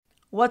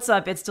What's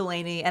up? It's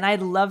Delaney, and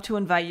I'd love to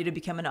invite you to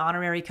become an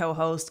honorary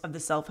co-host of the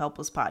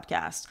Self-Helpless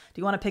podcast. Do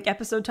you want to pick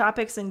episode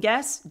topics and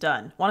guests?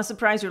 Done. Want to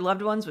surprise your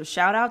loved ones with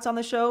shout-outs on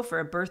the show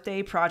for a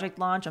birthday, project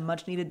launch, a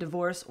much-needed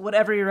divorce?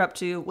 Whatever you're up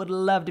to, would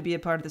love to be a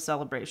part of the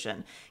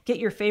celebration. Get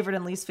your favorite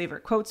and least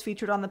favorite quotes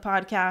featured on the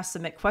podcast,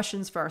 submit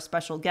questions for our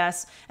special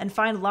guests, and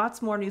find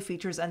lots more new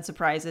features and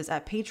surprises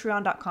at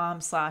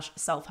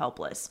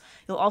patreon.com/selfhelpless.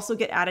 You'll also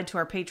get added to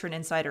our Patron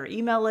Insider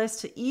email list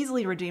to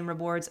easily redeem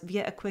rewards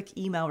via a quick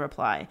email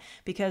reply,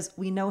 because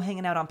we know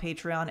hanging out on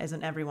Patreon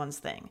isn't everyone's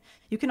thing.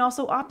 You can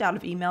also opt out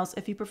of emails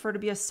if you prefer to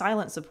be a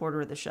silent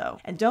supporter of the show.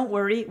 And don't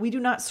worry, we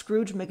do not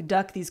Scrooge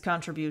McDuck these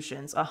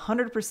contributions.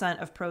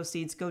 100% of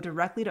proceeds go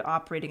directly to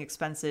operating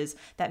expenses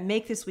that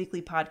make this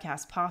weekly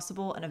podcast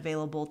possible and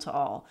available to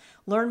all.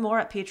 Learn more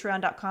at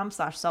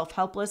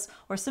patreon.com/selfhelpless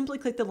or simply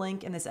click the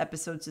link in this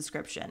episode's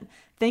description.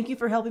 Thank you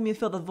for helping me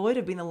fill the void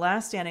of being the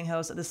last standing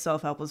host of the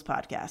Self-Helpless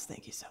podcast.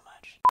 Thank you so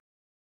much.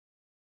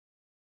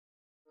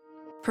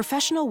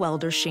 Professional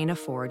welder Shayna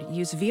Ford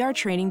used VR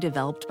training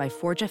developed by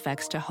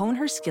ForgeFX to hone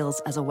her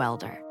skills as a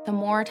welder. The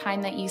more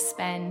time that you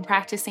spend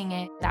practicing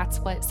it,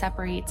 that's what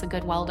separates a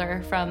good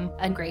welder from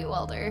a great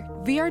welder.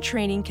 VR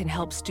training can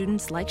help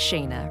students like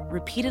Shayna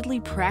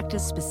repeatedly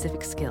practice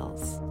specific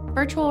skills.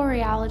 Virtual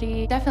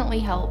reality definitely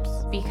helps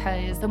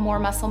because the more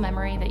muscle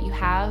memory that you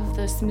have,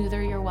 the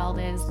smoother your weld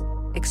is.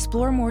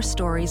 Explore more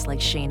stories like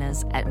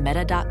Shayna's at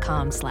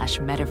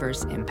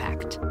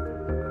meta.com/metaverseimpact.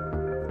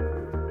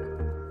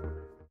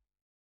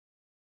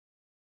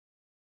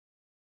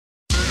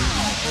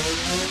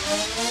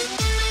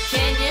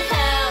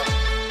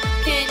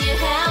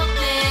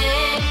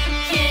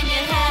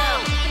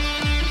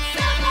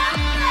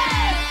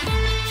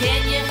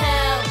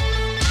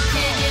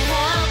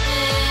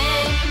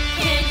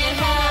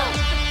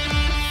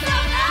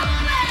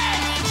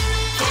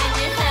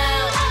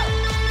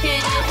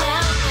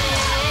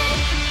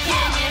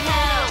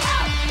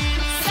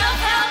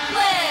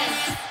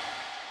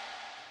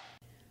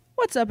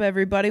 What's up,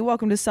 everybody?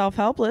 Welcome to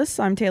Self-Helpless.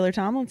 I'm Taylor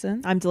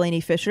Tomlinson. I'm Delaney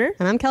Fisher.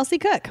 And I'm Kelsey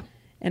Cook.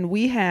 And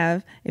we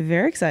have a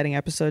very exciting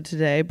episode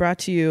today brought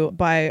to you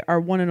by our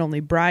one and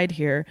only bride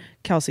here,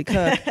 Kelsey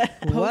Cook.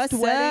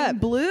 Post-wedding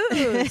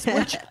blues,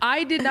 which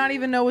I did not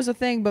even know was a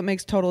thing, but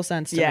makes total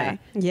sense to me.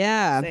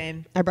 Yeah.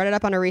 Same. I brought it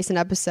up on a recent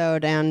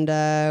episode, and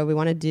we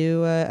want to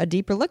do a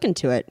deeper look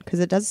into it because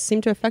it does seem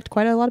to affect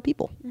quite a lot of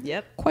people.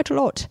 Yep. Quite a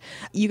lot.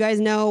 You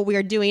guys know we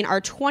are doing our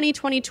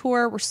 2020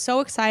 tour. We're so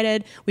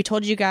excited. We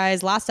told you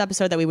guys last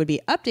episode that we would be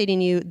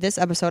updating you this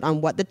episode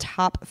on what the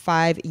top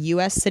 5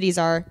 U.S. cities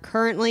are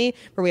currently,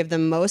 where we have the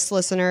most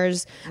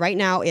listeners. Right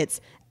now,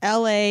 it's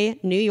LA,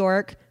 New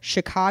York,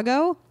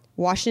 Chicago,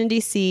 Washington,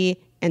 D.C.,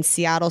 and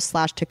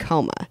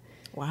Seattle/Tacoma.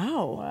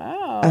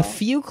 Wow. A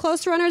few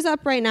close runners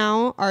up right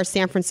now are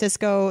San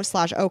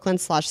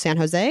Francisco/Oakland/San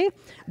Jose,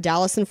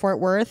 Dallas and Fort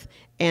Worth,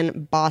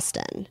 and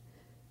Boston.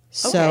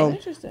 So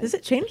Has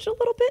it changed a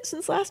little bit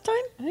since last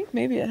time? I think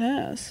maybe it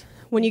has.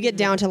 when you get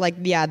down to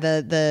like,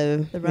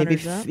 the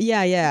runners up?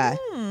 Yeah.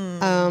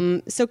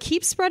 So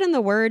keep spreading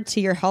the word to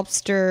your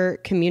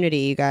Helpster community,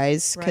 you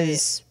guys,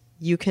 because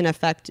you can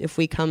affect if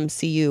we come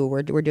see you.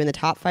 We're doing the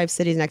top 5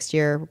 cities next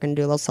year. We're going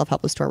to do a little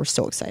Self-Helpless tour. We're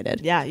so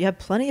excited. Yeah, you have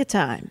plenty of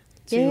time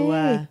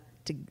to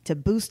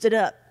boost it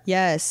up.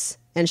 Yes.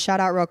 And shout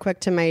out real quick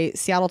to my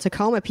Seattle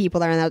Tacoma people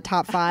that are in the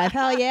top 5.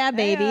 Hell yeah,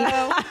 baby.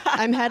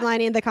 I'm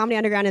headlining the Comedy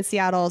Underground in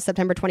Seattle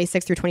September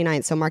 26th through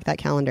 29th. So mark that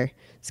calendar.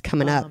 It's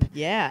coming up.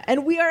 Yeah.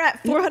 And we are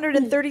at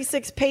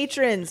 436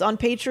 patrons on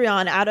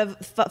Patreon out of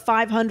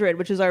 500,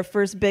 which is our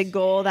first big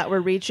goal that we're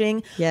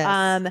reaching.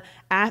 Yes.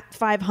 At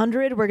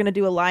 500, we're going to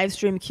do a live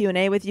stream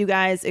Q&A with you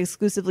guys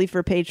exclusively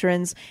for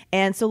patrons.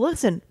 And so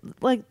listen,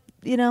 like,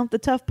 you know, the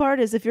tough part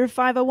is if you're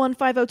 501,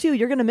 502,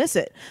 you're going to miss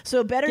it.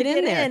 So better get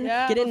in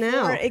there. Get in now.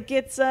 Before it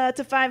gets to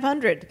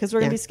 500, because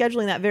we're going to be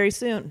scheduling that very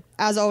soon.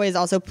 As always,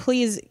 also,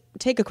 please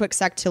take a quick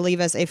sec to leave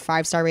us a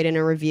 5-star rating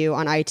and review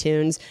on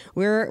iTunes.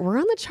 We're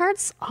on the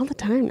charts all the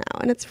time now,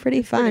 and it's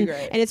pretty fun.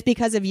 And it's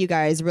because of you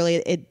guys. Really,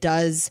 it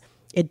does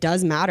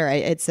matter.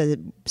 It's a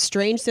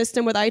strange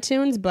system with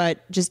iTunes,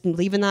 but just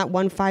leaving that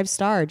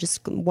 5-star,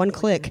 just one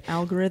click.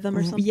 Algorithm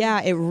or something?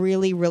 Yeah, it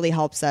really, really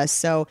helps us.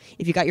 So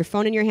if you got your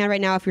phone in your hand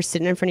right now, if you're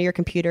sitting in front of your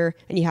computer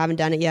and you haven't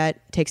done it yet,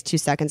 it takes 2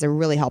 seconds. It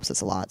really helps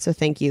us a lot. So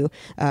thank you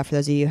for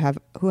those of you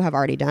who have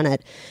already done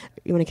it.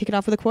 You want to kick it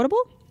off with a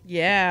quotable?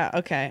 Yeah,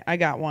 okay. I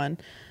got one.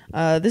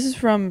 This is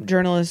from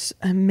journalist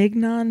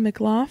Mignon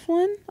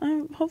McLaughlin.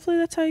 Hopefully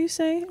that's how you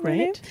say it.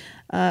 Right.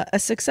 A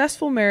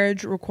successful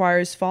marriage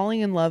requires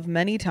falling in love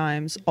many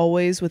times,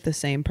 always with the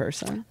same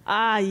person.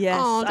 Ah, yes.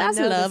 Oh, that's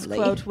I know lovely.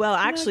 This quote. Well,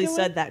 I actually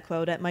said that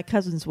quote at my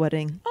cousin's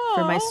wedding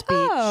for my speech.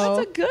 Oh,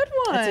 that's a good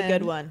one. That's a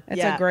good one.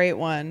 It's a great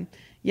one.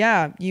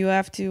 Yeah, you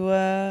have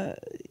to,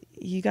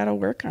 you got to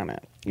work on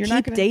it. You're keep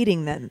not gonna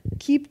dating them.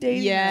 keep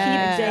dating.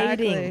 Yeah. Keep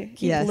dating. Exactly.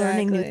 Keep Yes.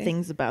 learning new Exactly.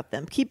 things about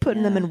them. Keep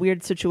putting them in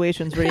weird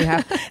situations where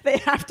they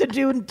have to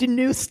do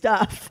new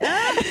stuff.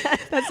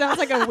 That sounds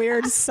like a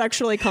weird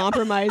sexually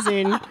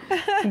compromising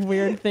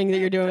weird thing that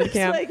you're doing with It's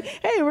camp. like,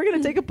 hey, we're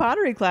gonna take a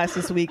pottery class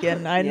this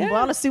weekend. I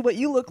want to see what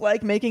you look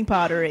like making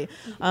pottery.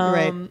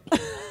 Right.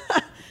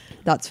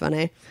 That's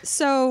funny.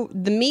 So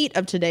the meat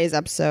of today's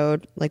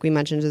episode, like we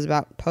mentioned, is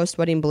about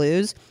post-wedding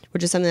blues,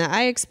 which is something that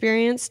I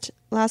experienced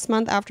last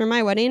month after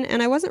my wedding,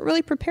 and I wasn't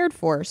really prepared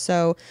for.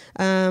 So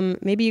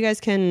maybe you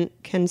guys can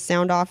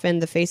sound off in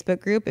the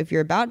Facebook group if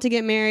you're about to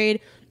get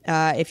married,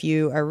 if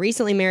you are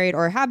recently married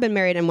or have been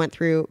married and went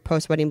through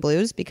post-wedding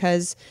blues,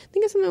 because I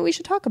think it's something that we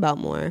should talk about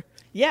more.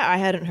 Yeah, I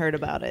hadn't heard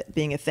about it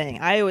being a thing.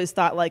 I always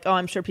thought like, oh,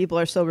 I'm sure people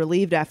are so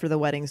relieved after the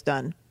wedding's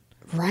done.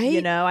 Right?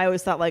 You know, I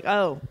always thought like,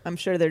 oh, I'm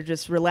sure they're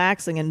just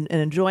relaxing and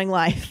enjoying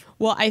life.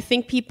 Well, I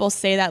think people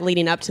say that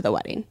leading up to the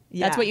wedding.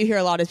 Yeah. That's what you hear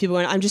a lot is people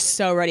going, I'm just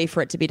so ready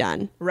for it to be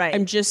done. Right.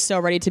 I'm just so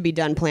ready to be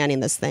done planning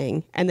this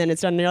thing. And then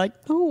it's done and you're like,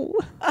 oh,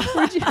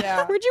 where'd you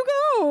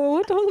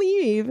go? Don't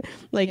leave.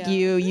 Like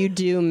you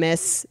do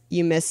miss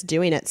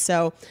doing it.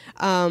 So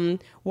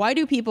why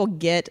do people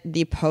get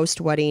the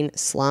post-wedding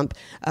slump?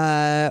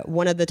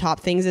 One of the top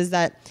things is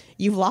that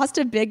you've lost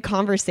a big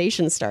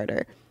conversation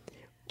starter.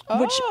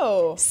 Which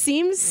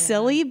seems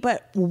silly,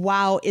 but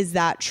wow, is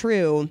that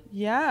true?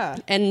 Yeah.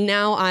 And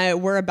now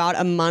we're about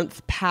a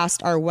month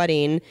past our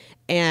wedding,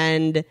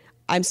 and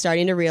I'm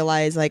starting to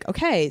realize, like,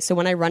 okay, so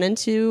when I run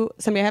into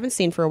somebody I haven't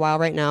seen for a while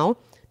right now,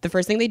 the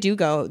first thing they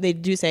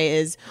do say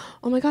is,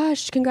 oh my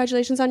gosh,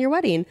 congratulations on your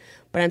wedding.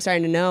 But I'm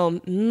starting to know,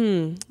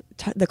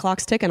 the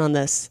clock's ticking on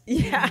this.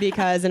 Yeah.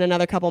 Because in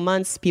another couple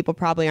months, people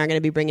probably aren't going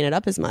to be bringing it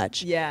up as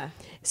much. Yeah.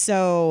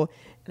 So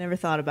I never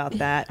thought about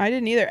that. I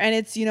didn't either. And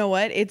it's, you know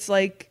what? It's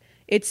like,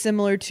 it's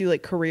similar to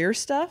like career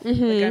stuff.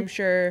 Like I'm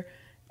sure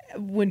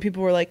when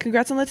people were like,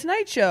 congrats on the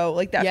Tonight Show,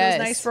 like that Yes.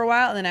 feels nice for a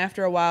while. And then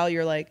after a while,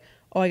 you're like,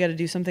 oh, I got to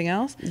do something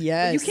else.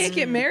 Yes. But you can't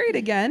get married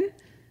again.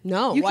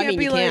 no, You well, can't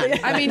be you like,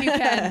 can. I mean, you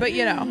can, but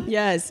you know,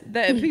 Yes.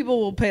 that people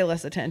will pay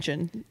less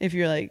attention if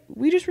you're like,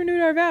 we just renewed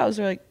our vows.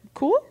 They're like,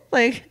 cool.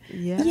 Like,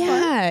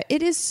 Yeah,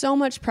 it is so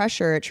much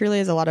pressure. It truly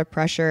is a lot of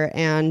pressure,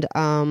 and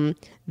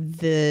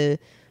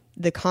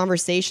the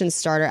conversation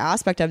starter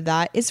aspect of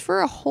that is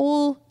for a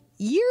whole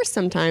year,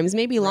 sometimes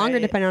maybe longer,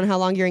 Right. depending on how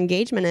long your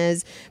engagement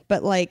is.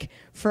 But like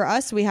for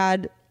us, we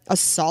had a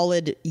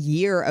solid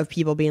year of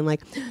people being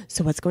like,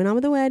 so what's going on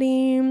with the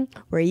wedding?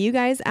 Where are you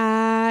guys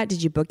at?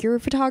 Did you book your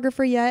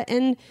photographer yet?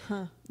 And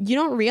you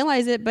don't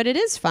realize it, but it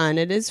is fun.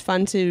 It is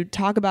fun to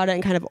talk about it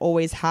and kind of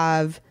always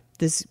have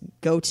this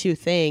go-to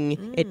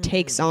thing. It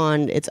takes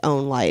on its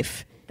own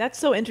life. That's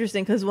so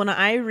interesting because when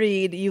I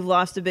read you've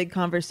lost a big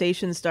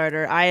conversation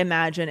starter, I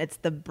imagine it's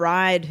the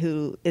bride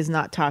who is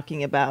not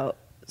talking about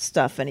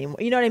stuff anymore.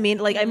 You know what I mean?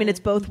 Like, I mean, it's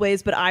both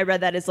ways, but I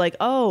read that as like,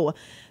 oh,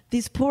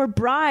 these poor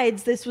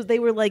brides, this was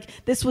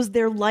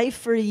their life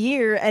for a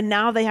year, and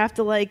now they have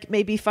to like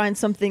maybe find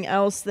something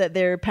else that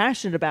they're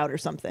passionate about or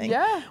something.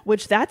 Yeah.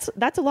 Which that's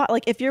a lot.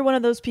 Like if you're one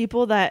of those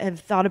people that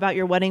have thought about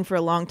your wedding for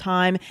a long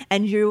time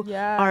and you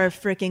are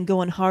freaking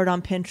going hard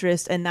on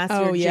Pinterest and that's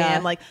your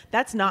jam, like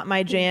that's not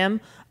my jam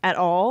at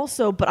all.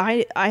 So, but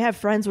I have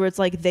friends where it's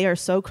like they are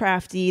so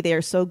crafty, they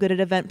are so good at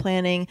event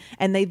planning,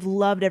 and they've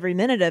loved every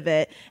minute of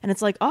it. And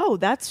it's like, oh,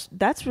 that's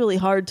really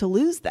hard to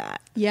lose that.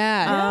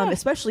 Yeah.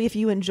 Especially if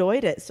you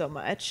enjoyed it so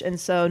much. And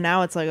so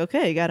now it's like,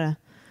 okay, you gotta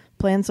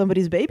plan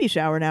somebody's baby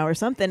shower now or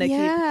something to keep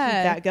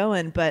that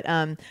going. But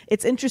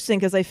it's interesting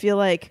because I feel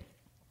like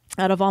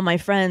out of all my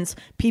friends,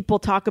 people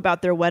talk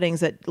about their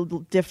weddings at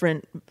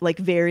different, like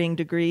varying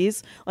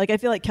degrees. Like I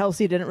feel like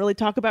Kelsey didn't really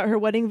talk about her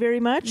wedding very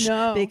much.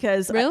 No.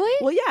 Because Really?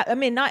 well, yeah. I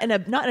mean, not in a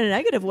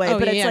negative way, Oh,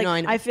 but yeah, it's yeah, like no,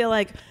 I know. I feel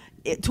like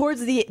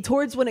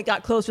towards when it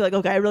got closer, like,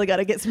 okay, I really got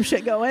to get some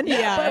shit going.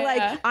 Yeah. But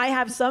like, I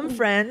have some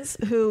friends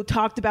who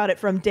talked about it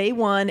from day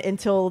one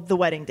until the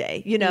wedding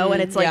day, you know,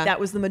 and it's like, that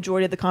was the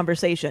majority of the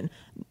conversation.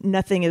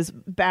 Nothing is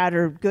bad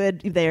or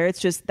good there. It's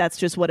just, that's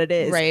just what it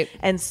is. Right.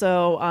 And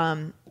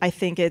so, I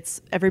think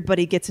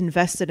everybody gets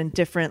invested in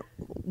different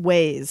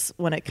ways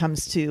when it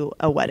comes to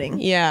a wedding.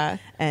 Yeah.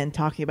 And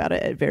talking about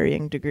it at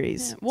varying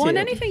degrees. well, and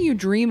too. anything you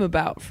dream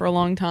about for a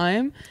long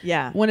time,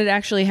 Yeah. when it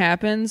actually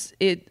happens,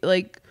 it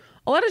like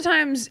a lot of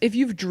times if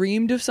you've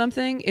dreamed of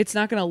something, it's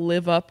not going to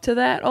live up to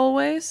that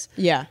always.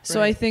 Yeah.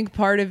 So I think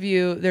part of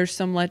you, there's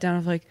some letdown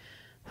of like,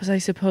 was I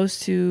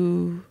supposed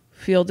to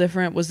feel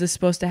different? Was this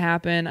supposed to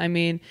happen? I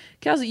mean,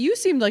 Kelsey, you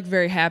seemed like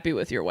very happy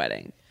with your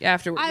wedding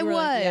afterwards. I You were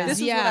was. like, this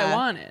is what I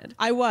wanted.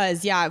 I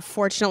was. Yeah.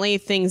 Fortunately,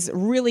 things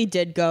really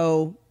did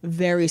go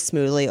very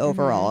smoothly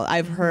overall.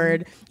 I've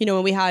heard,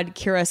 when we had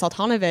Kira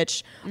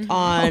Sultanovich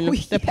on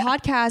the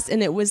podcast,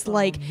 and it was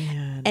like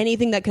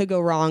anything that could go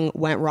wrong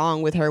went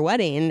wrong with her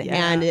wedding.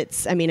 And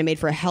it made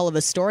for a hell of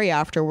a story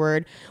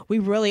afterward. We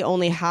really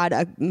only had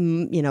a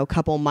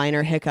couple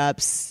minor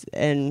hiccups,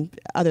 and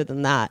other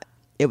than that,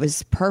 it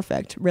was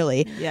perfect,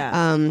 really.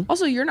 Yeah.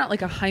 Also, you're not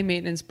like a high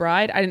maintenance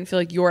bride. I didn't feel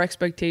like your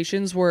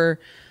expectations were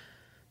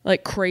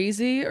like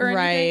crazy or anything.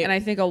 Right. And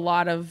I think a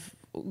lot of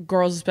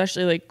girls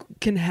especially like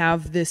can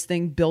have this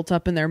thing built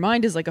up in their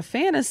mind as like a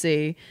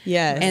fantasy.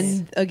 Yes.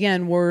 And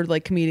again, we're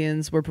like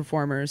comedians, we're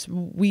performers.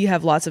 We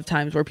have lots of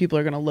times where people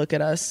are going to look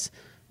at us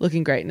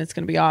looking great and it's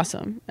going to be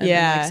awesome. And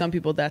then, like, some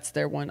people, that's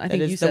their one. I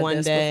think you said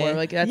this before.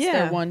 Like that's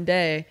their one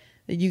day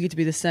that you get to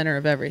be the center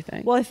of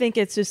everything. Well, I think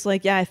it's just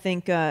like, I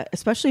think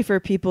especially for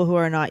people who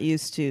are not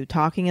used to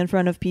talking in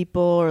front of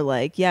people or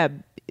like,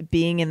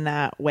 being in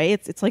that way,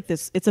 it's like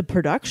this, it's a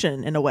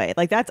production in a way.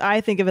 Like that's, I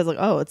think of it as like,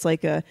 oh, it's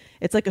like a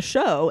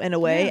show in a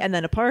way, and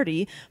then a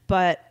party.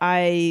 But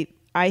I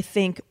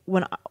think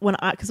when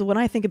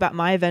I think about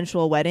my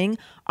eventual wedding,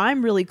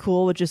 I'm really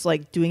cool with just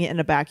like doing it in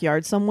a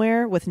backyard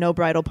somewhere with no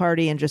bridal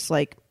party and just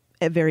like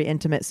a very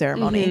intimate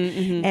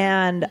ceremony.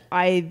 And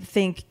I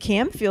think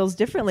Cam feels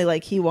differently.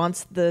 Like he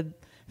wants the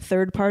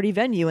third party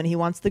venue and he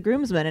wants the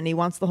groomsmen and he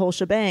wants the whole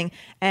shebang.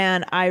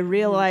 And I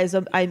realize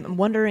I'm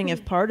wondering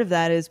if part of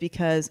that is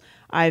because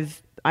I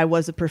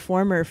was a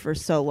performer for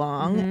so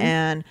long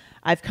and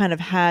I've kind of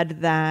had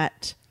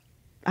that,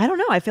 I don't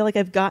know, I feel like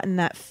I've gotten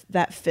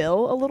that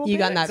fill a little bit. You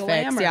got that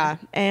fix, yeah.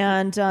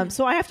 And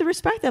so I have to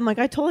respect them. Like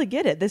I totally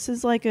get it. This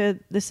is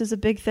a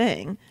big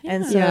thing.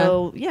 And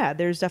so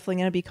there's definitely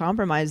going to be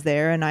compromise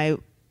there, and I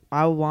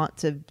want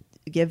to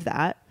give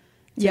that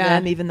to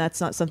them, even that's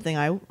not something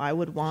I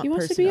would want. He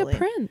wants personally. to be a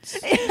prince.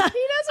 He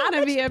doesn't want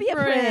to be a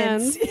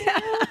prince.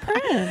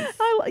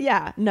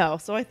 No.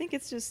 So I think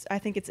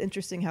it's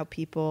interesting how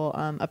people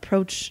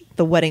approach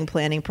the wedding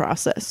planning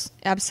process.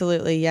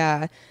 Absolutely,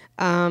 yeah.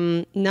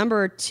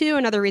 Number 2,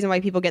 another reason why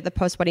people get the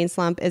post-wedding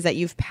slump is that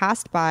you've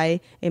passed by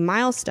a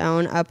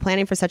milestone.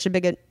 Planning for such a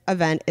big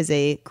event is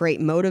a great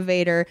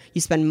motivator. You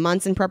spend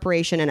months in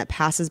preparation and it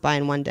passes by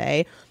in one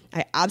day.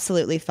 I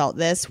absolutely felt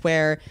this,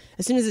 where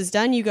as soon as it's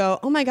done, you go,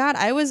 oh my God,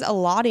 I was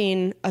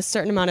allotting a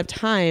certain amount of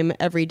time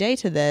every day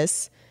to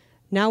this.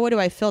 Now what do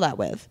I fill that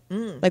with?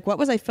 Like, what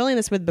was I filling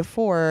this with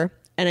before?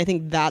 And I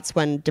think that's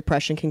when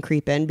depression can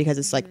creep in, because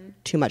it's like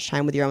too much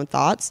time with your own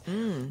thoughts.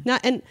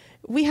 And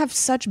we have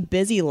such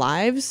busy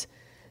lives.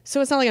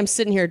 So it's not like I'm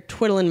sitting here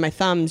twiddling my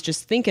thumbs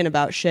just thinking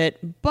about shit.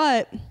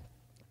 But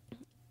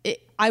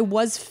I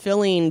was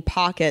filling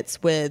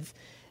pockets with,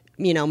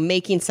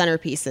 making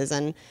centerpieces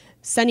and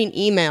sending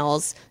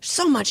emails.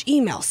 So much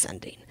email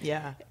sending.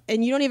 Yeah.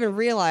 And you don't even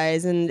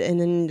realize, and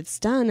then it's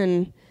done,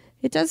 and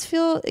it does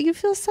feel, you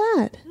feel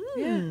sad.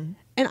 Yeah.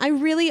 And I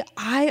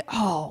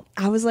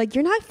was like,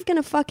 you're not going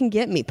to fucking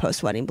get me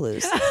post-wedding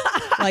blues.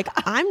 Like,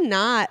 I'm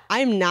not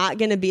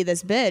going to be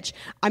this bitch.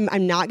 I'm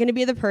not going to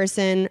be the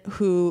person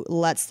who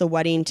lets the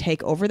wedding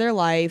take over their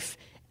life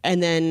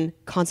and then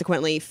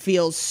consequently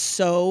feels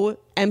so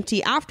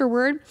empty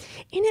afterward.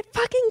 And it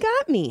fucking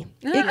got me.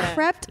 It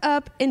crept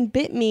up and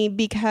bit me,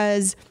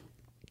 because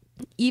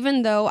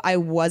even though I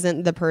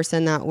wasn't the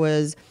person that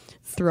was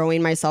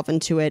throwing myself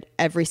into it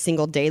every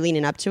single day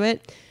leading up to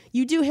it,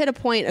 you do hit a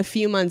point a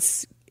few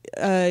months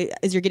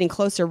as you're getting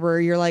closer where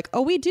you're like,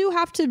 oh, we do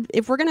have to,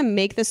 if we're going to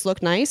make this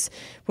look nice,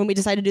 when we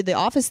decide to do the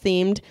office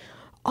themed,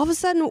 all of a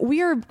sudden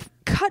we are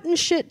cutting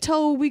shit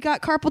till we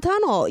got carpal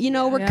tunnel.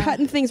 We're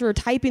cutting things, we're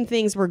typing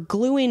things, we're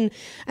gluing.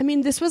 I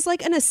mean, this was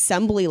like an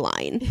assembly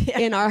line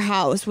in our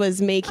house, was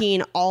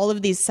making all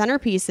of these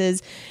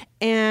centerpieces,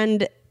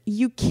 and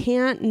you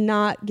can't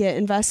not get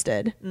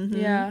invested.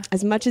 Yeah.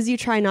 As much as you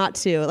try not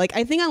to. Like,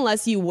 I think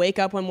unless you wake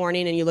up one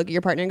morning and you look at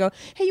your partner and go,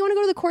 hey, you want to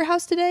go to the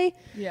courthouse today?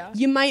 Yeah.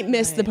 You might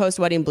miss the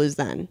post-wedding blues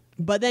then.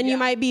 But then you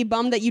might be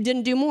bummed that you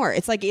didn't do more.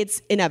 It's like,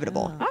 it's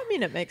inevitable. I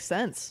mean, it makes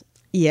sense.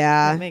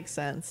 Yeah. It makes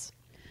sense.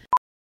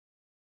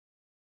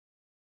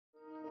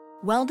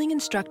 Welding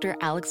instructor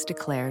Alex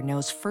DeClaire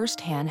knows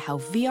firsthand how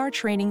VR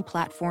training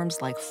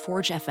platforms like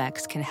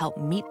ForgeFX can help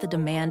meet the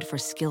demand for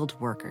skilled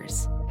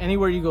workers.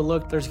 Anywhere you go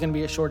look, there's going to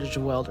be a shortage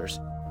of welders.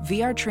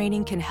 VR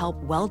training can help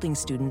welding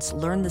students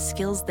learn the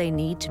skills they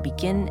need to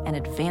begin and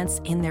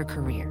advance in their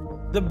career.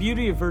 The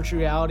beauty of virtual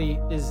reality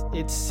is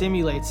it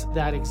simulates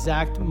that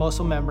exact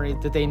muscle memory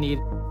that they need.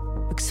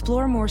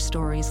 Explore more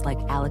stories like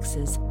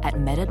Alex's at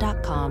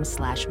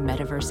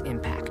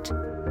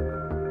meta.com/metaverseimpact.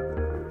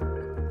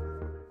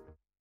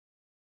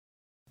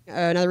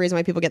 Another reason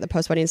why people get the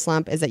post-wedding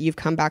slump is that you've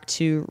come back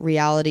to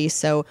reality.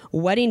 So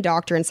wedding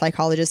doctor and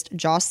psychologist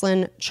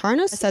Jocelyn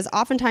Charnas says,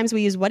 oftentimes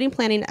we use wedding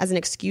planning as an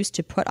excuse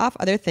to put off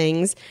other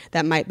things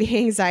that might be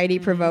anxiety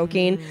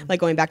provoking, like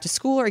going back to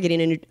school or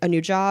getting a new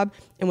job.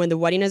 And when the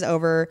wedding is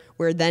over,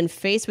 we're then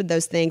faced with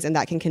those things, and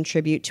that can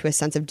contribute to a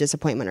sense of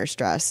disappointment or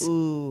stress.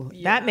 Ooh,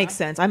 that makes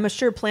sense. I'm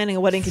sure planning a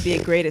wedding could be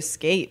a great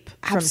escape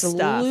from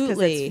stuff, because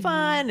it's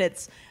fun.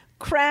 It's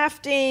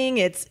crafting,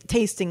 it's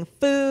tasting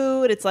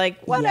food, it's like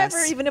whatever,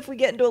 even if we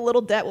get into a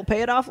little debt, we'll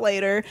pay it off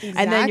later.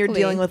 And then you're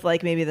dealing with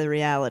like maybe the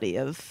reality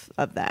of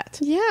that.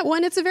 Yeah, well,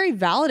 and it's a very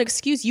valid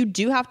excuse. You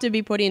do have to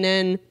be putting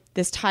in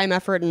this time,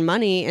 effort, and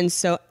money, and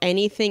so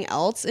anything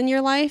else in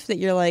your life that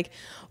you're like,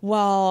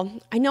 well,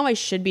 I know I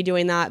should be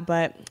doing that,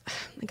 but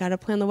I gotta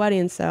plan the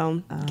wedding,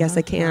 so I guess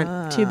I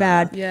can't. Too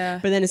bad. Yeah.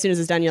 But then as soon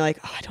as it's done, you're like,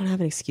 oh, I don't have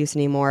an excuse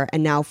anymore.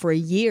 And now for a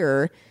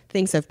year,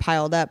 things have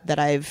piled up that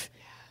I've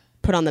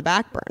put on the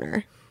back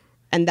burner.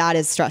 And that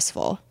is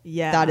stressful.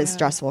 Yeah. That is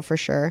stressful for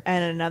sure.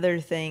 And another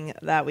thing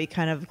that we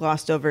kind of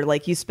glossed over,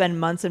 like you spend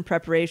months in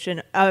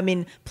preparation. I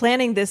mean,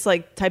 planning this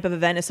like type of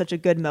event is such a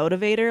good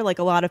motivator. Like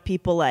a lot of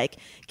people like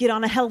get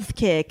on a health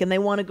kick and they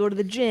want to go to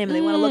the gym and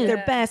they want to look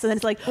their best. And then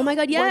it's like, Oh my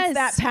God, yes. Once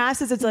that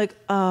passes, it's like,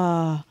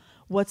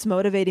 what's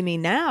motivating me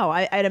now?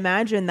 I'd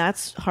imagine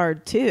that's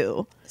hard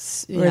too.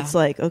 Where it's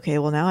like, okay,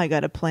 well now I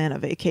got to plan a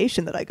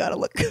vacation that I got to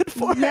look good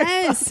for.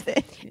 Yes.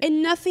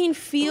 And nothing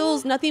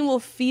will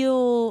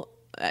feel,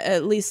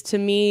 at least to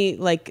me,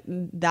 like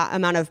that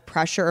amount of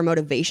pressure or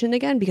motivation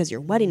again, because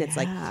your wedding, it's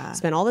like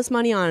spend all this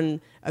money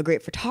on a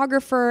great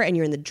photographer and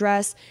you're in the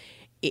dress.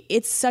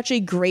 It's such a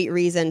great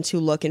reason to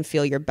look and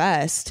feel your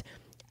best.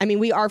 I mean,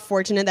 we are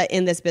fortunate that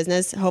in this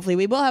business, hopefully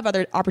we will have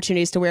other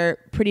opportunities to wear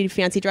pretty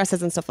fancy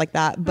dresses and stuff like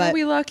that. But Are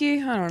we lucky?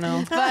 I don't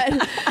know.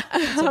 But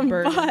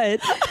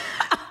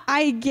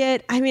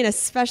I mean,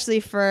 especially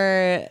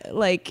for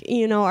like,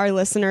 you know, our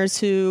listeners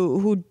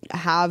who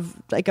have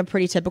like a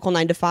pretty typical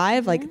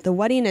 9-to-5, like the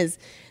wedding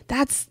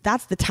that's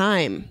the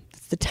time.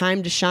 It's the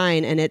time to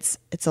shine. And it's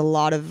a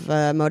lot of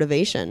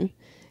motivation.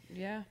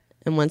 Yeah.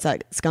 And once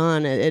that's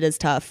gone, it is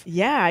tough.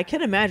 Yeah, I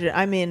can imagine.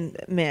 I mean,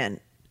 man,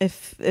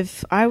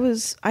 if I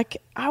was,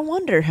 I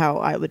wonder how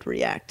I would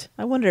react.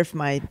 I wonder if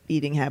my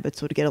eating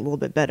habits would get a little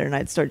bit better and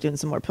I'd start doing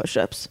some more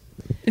push-ups.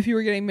 If you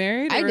were getting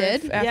married? I or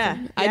did. if after-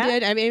 Yeah. I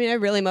did. I mean,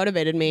 it really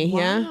motivated me.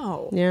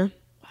 Wow. Yeah.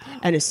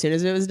 And as soon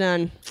as it was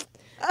done,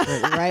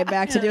 went right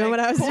back to doing what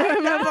I was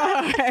doing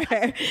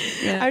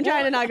before. I'm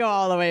trying to not go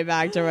all the way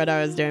back to what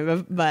I was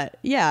doing, but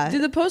yeah.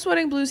 Did the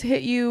post-wedding blues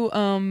hit you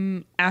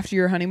after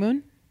your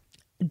honeymoon?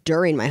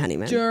 During my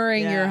honeymoon.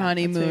 During Yeah, your that's what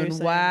you're honeymoon.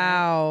 saying,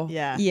 Wow.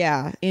 Yeah.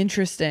 Yeah.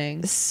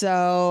 Interesting.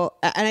 So,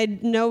 and I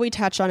know we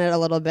touched on it a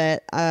little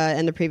bit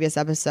in the previous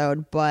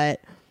episode,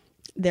 but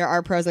there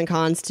are pros and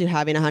cons to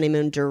having a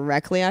honeymoon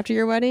directly after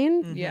your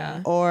wedding.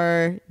 Yeah.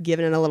 Or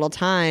giving it a little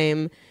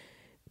time,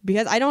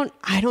 because I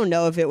don't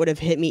know if it would have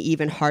hit me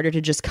even harder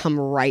to just come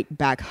right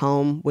back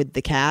home with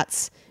the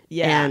cats.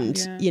 Yeah.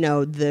 And, you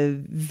know,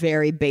 the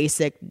very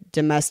basic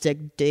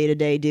domestic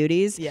day-to-day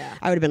duties. Yeah.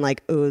 I would have been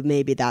like, oh,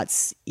 maybe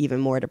that's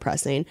even more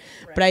depressing.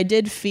 Right. But I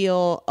did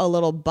feel a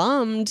little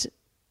bummed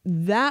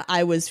that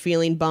I was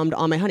feeling bummed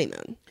on my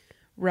honeymoon.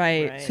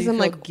 Right. So you I'm feel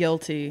like,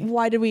 guilty.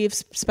 Why did we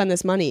spend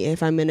this money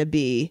if I'm going to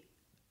be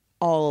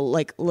all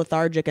like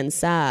lethargic and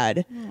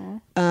sad?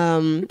 You're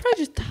probably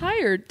just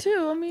tired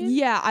too. I mean,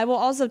 Yeah. I will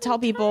also tell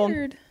people,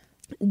 tired.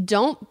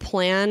 don't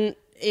plan,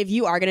 if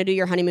you are going to do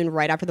your honeymoon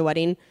right after the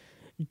wedding,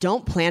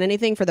 don't plan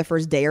anything for the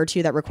first day or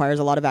two that requires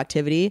a lot of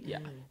activity. Yeah.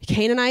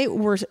 Kane and I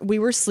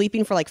were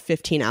sleeping for like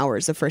 15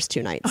 hours the first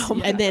 2 nights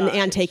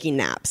and taking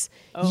naps.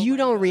 You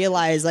don't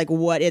realize like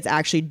what it's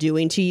actually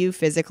doing to you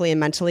physically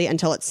and mentally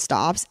until it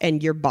stops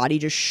and your body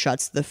just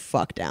shuts the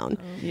fuck down.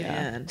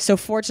 Yeah. So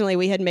fortunately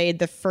we had made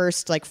the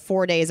first like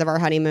 4 days of our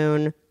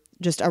honeymoon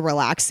just a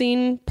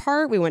relaxing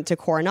part. We went to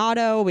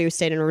Coronado. We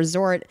stayed in a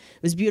resort. It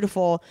was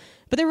beautiful.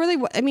 But there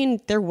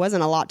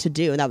wasn't a lot to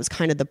do. And that was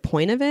kind of the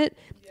point of it.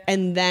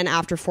 And then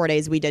after 4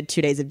 days, we did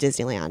 2 days of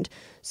Disneyland.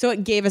 So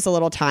it gave us a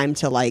little time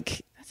to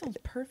like. That sounds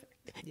perfect.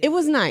 It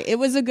was nice. It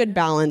was a good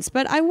balance.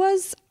 But I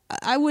was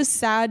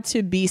sad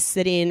to be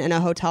sitting in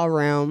a hotel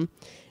room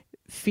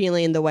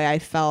feeling the way I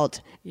felt.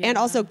 Yeah. And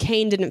also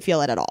Kane didn't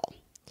feel it at all.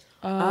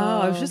 Oh,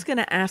 I was just going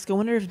to ask, I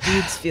wonder if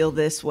dudes feel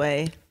this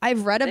way.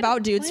 I've read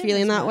about dudes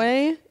feeling that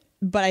way,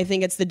 but I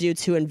think it's the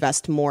dudes who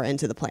invest more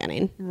into the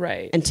planning.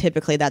 Right. And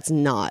typically that's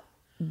not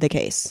the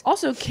case.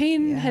 Also,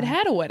 Kane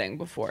had a wedding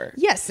before.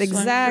 Yes, So I'm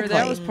exactly. sure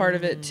that was part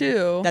of it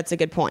too. That's a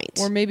good point.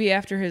 Or maybe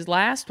after his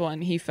last one,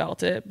 he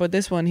felt it, but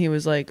this one he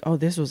was like, "Oh,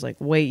 this was like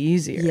way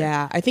easier."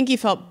 Yeah, I think he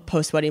felt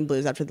post-wedding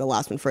blues after the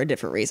last one for a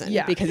different reason.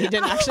 Yeah. Because he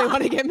didn't actually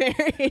want to get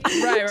married.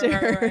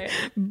 Right.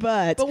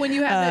 But when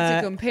you have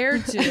that to compare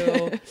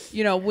to,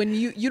 you know, when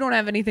you don't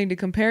have anything to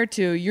compare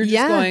to, you're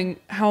just going,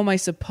 "How am I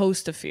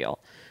supposed to feel?"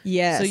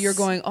 yes. So you're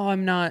going, "Oh,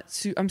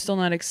 I'm still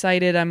not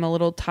excited. I'm a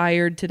little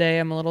tired today.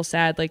 I'm a little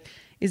sad." Like,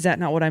 is that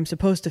not what I'm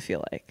supposed to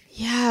feel like?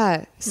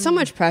 Yeah, so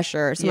much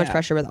pressure. So much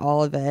pressure with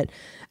all of it.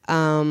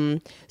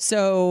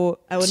 So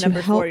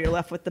number 4, you're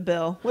left with the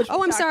bill.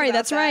 I'm sorry.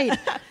 That's right.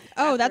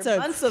 Oh, that's a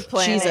months of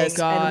planning Jesus.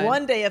 and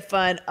 1 day of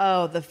fun.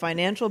 Oh, the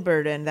financial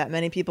burden that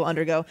many people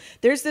undergo.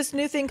 There's this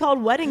new thing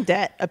called wedding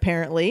debt,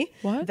 apparently.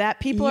 What? That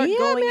people are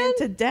going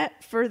into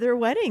debt for their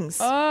weddings.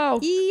 Oh,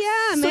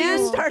 Yeah, So man.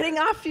 you're starting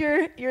off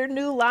your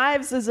new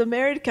lives as a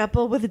married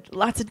couple with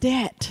lots of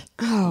debt.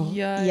 Oh,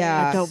 yeah.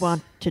 yeah. I don't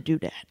want to do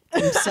that.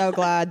 I'm so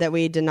glad that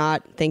we did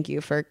not. Thank you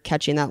for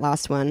catching that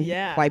last one.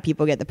 Yeah. Why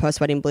people get the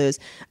post-wedding blues.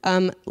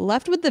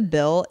 Left with the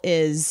bill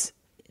it's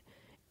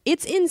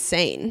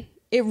insane.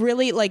 It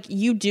really, like,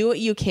 you do what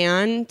you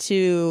can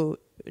to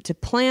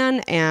plan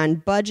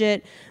and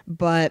budget,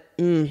 but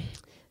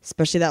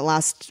especially that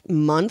last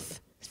month,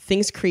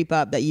 things creep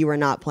up that you were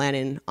not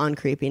planning on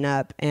creeping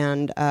up.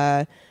 And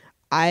I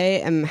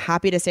am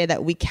happy to say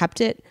that we kept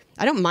it.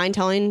 I don't mind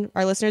telling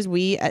our listeners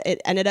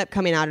it ended up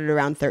coming out at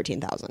around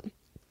 $13,000.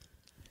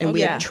 And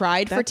we had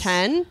tried for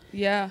 10.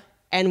 yeah.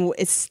 and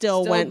it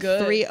still went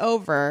good. 3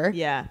 over.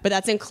 Yeah. But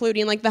that's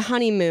including like the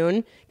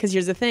honeymoon. Because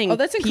here's the thing. Oh,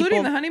 that's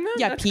including the honeymoon?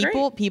 Yeah, That's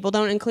people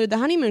don't include the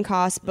honeymoon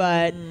costs,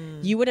 but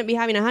you wouldn't be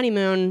having a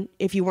honeymoon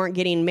if you weren't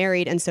getting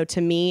married. And so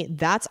to me,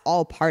 that's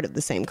all part of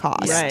the same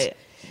cost.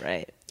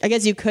 Right. I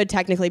guess you could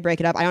technically break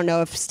it up. I don't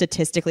know if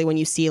statistically when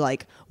you see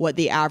like what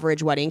the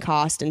average wedding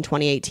cost in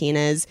 2018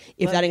 is,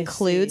 if that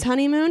includes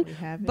honeymoon,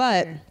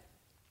 but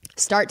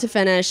start to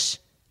finish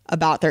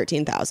about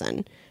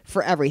 $13,000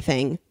 for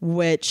everything,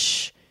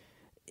 which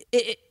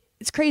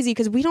it's crazy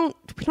because we don't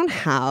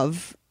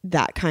have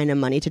that kind of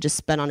money to just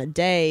spend on a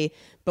day.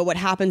 But what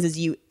happens is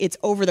it's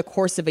over the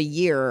course of a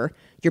year,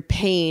 you're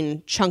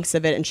paying chunks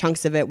of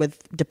it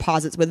with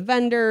deposits with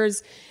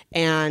vendors,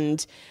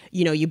 and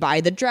you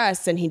buy the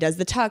dress and he does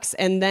the tux,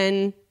 and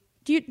then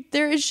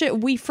there is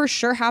shit. We for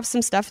sure have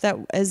some stuff that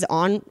is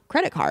on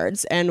credit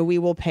cards, and we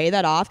will pay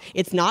that off.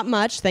 It's not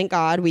much, thank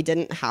God. We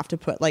didn't have to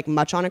put like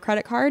much on a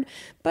credit card,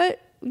 but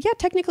yeah,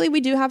 technically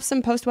we do have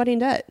some post-wedding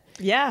debt.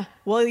 Yeah.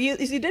 Well, you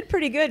did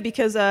pretty good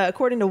because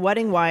according to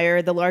Wedding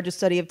Wire, the largest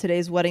study of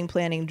today's wedding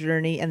planning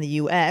journey in the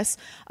U.S.,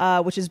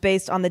 which is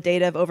based on the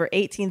data of over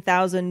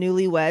 18,000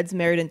 newlyweds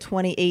married in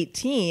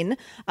 2018,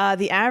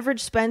 the average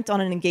spent on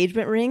an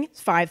engagement ring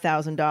is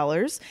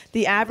 $5,000.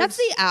 The average. That's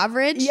the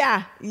average?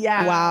 Yeah.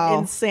 Wow.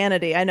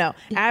 Insanity. I know.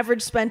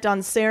 Average spent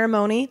on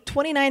ceremony,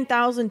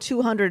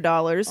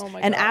 $29,200. Oh my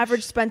and gosh.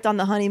 average spent on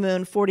the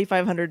honeymoon,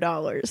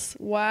 $4,500.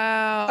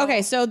 Wow.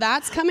 Okay, so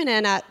that's coming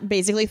in at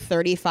basically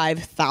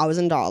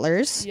 $35,000.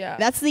 Yeah.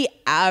 That's the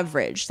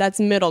average. That's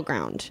middle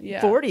ground.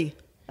 Yeah. 40.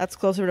 That's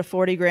closer to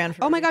 40 grand.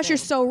 For Oh my gosh, you're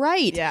so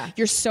right. Yeah.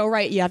 You're so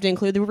right. You have to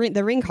include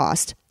the ring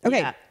cost. Okay.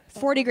 Yeah.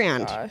 40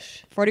 grand.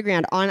 Gosh. 40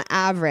 grand on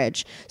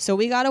average. So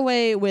we got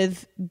away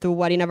with the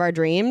wedding of our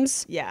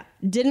dreams. Yeah.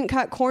 Didn't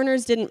cut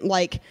corners,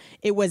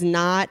 it was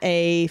not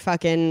a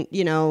fucking,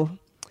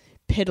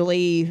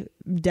 piddly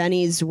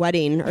Denny's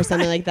wedding or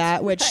something like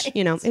that, which,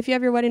 if you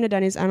have your wedding at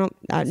Denny's, no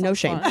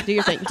shame. fun. Do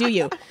your thing. Do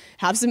you.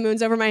 Have some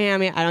moons over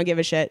Miami. I don't give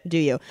a shit. Do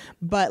you.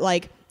 But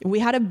we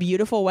had a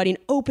beautiful wedding,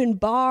 open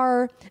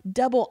bar,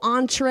 double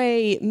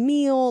entree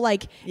meal.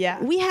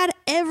 We had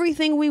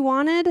everything we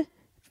wanted.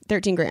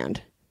 13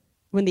 grand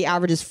when the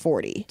average is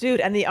 40. Dude,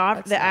 and the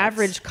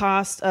average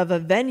cost of a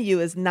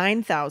venue is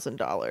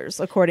 $9,000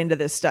 according to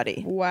this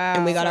study. Wow.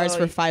 And we got ours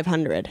for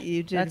 500.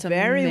 You did That's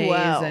very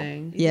well.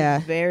 amazing. You Yeah.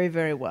 did very,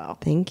 very well.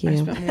 Thank I you.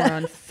 spent more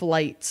on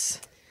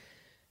flights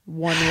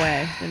one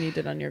way than you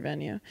did on your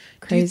venue. Do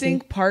Crazy. you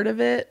think part of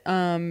it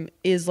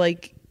is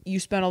like you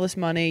spent all this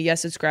money?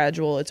 Yes, it's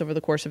gradual. It's over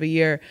the course of a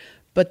year.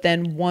 But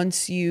then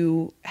once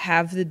you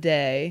have the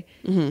day,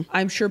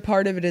 I'm sure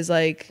part of it is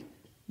like,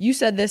 you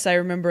said this, I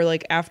remember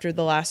after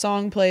the last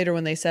song played or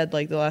when they said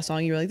the last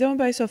song, you were like, don't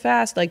buy so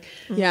fast.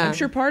 Yeah. I'm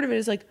sure part of it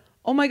is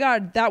oh my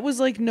God, that was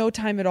no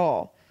time at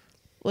all.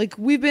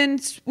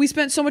 We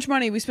spent so much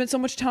money. We spent so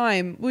much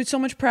time. We had so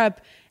much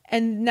prep.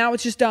 And now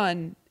it's just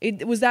done.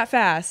 It was that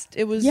fast.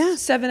 It was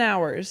 7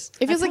 hours.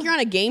 It feels like you're on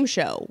a game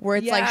show where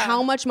it's Yeah.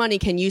 how much money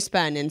can you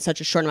spend in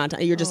such a short amount of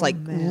time? You're just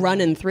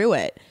running through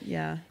it.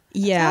 Yeah.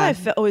 Yeah.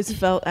 That's how I always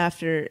felt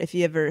after if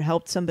you ever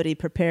helped somebody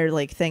prepare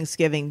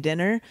Thanksgiving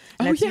dinner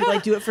and if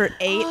you do it for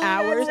 8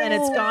 hours and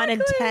it's gone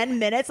in 10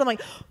 minutes. I'm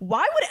like,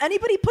 why would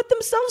anybody put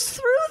themselves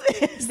through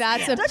this?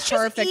 That's a Let's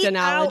perfect just eat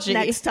analogy.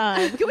 out next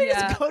time. Can we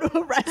Yeah. just go to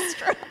a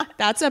restaurant?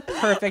 That's a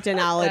perfect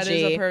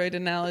analogy. That is a perfect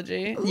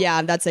analogy.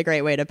 Yeah, that's a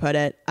great way to put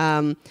it.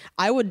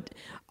 I would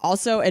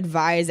also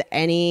advise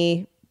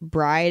any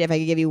bride, if I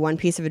could give you one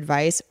piece of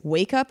advice,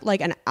 wake up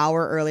an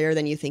hour earlier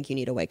than you think you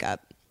need to wake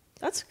up.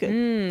 That's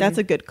good. That's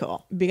a good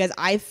call. Because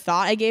I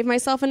thought I gave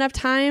myself enough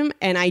time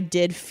and I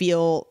did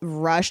feel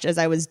rushed as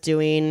I was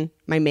doing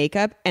my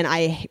makeup, and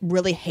I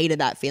really hated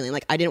that feeling.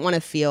 I didn't want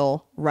to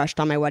feel rushed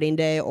on my wedding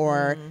day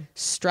or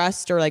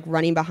stressed or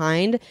running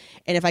behind.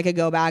 And if I could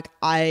go back,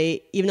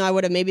 even though I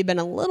would have maybe been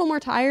a little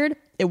more tired,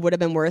 it would have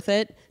been worth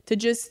it to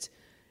just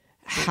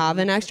have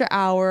an extra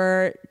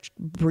hour,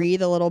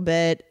 breathe a little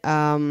bit.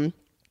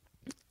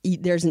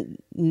 There's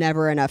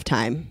never enough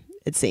time,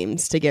 it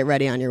seems, to get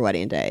ready on your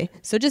wedding day.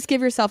 So just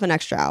give yourself an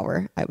extra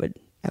hour. I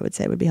would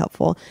say would be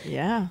helpful.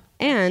 Yeah.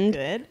 And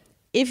Good.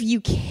 if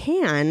you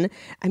can,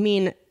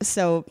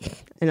 so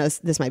I know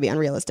this might be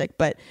unrealistic,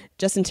 but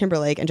Justin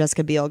Timberlake and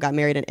Jessica Biel got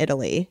married in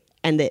Italy,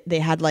 and they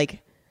had I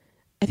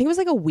think it was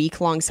a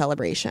week-long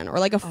celebration or a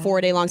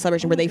 4-day-long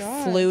celebration where they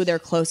flew their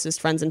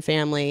closest friends and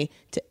family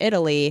to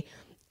Italy.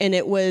 And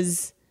it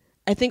was,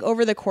 I think,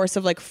 over the course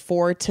of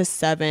 4 to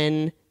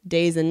 7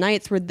 days and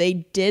nights where they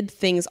did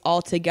things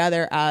all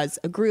together as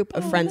a group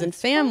of friends and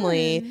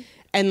family. Fun.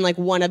 And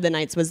one of the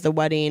nights was the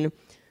wedding.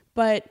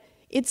 But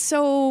it's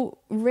so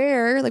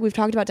rare, we've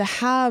talked about, to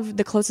have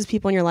the closest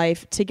people in your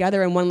life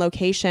together in one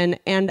location.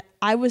 And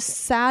I was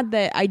sad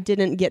that I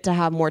didn't get to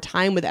have more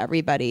time with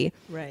everybody.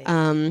 Right.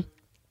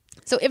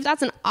 So if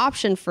that's an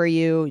option for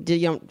you, you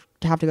don't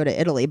have to go to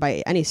Italy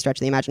by any stretch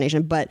of the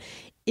imagination. But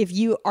if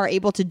you are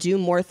able to do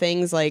more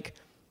things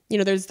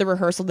there's the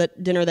rehearsal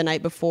dinner the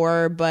night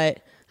before, but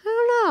I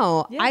don't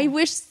know. Yeah. I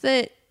wish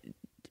that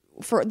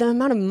for the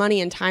amount of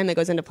money and time that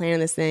goes into planning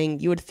this thing,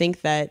 you would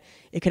think that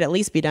it could at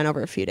least be done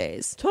over a few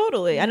days.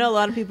 Totally. I know a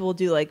lot of people will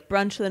do like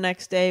brunch the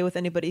next day with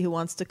anybody who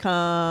wants to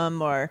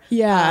come, or,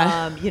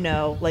 you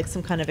know, like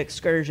some kind of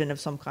excursion of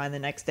some kind the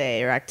next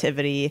day or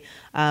activity.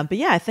 But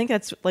yeah, I think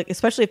that's like,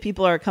 especially if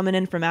people are coming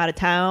in from out of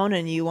town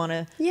and you want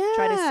to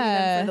try to see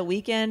them for the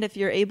weekend, if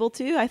you're able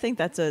to, I think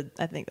that's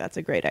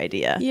a great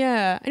idea.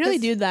 Yeah. I know they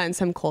do that in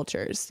some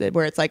cultures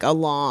where it's like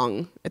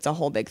it's a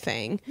whole big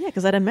thing. Yeah.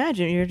 Cause I'd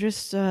imagine you're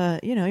just,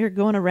 you know, you're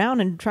going around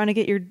and trying to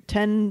get your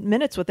 10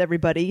 minutes with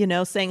everybody, you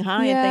know, saying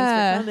hi and thanks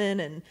for coming,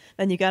 and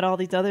then you got all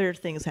these other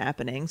things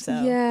happening.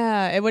 So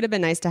yeah, it would have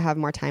been nice to have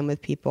more time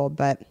with people,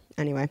 but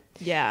anyway,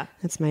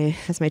 that's my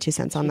 2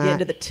 cents on that. Get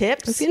into the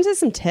tips. Let's get into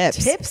some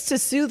tips. Tips to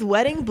soothe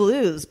wedding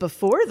blues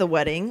before the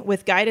wedding,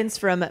 with guidance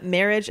from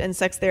marriage and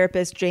sex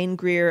therapist Jane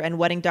Greer and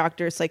wedding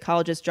doctor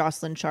psychologist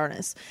Jocelyn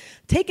Charnas.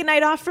 Take a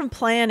night off from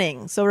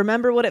planning. So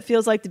remember what it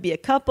feels like to be a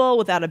couple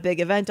without a big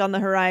event on the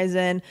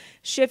horizon.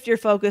 Shift your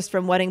focus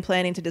from wedding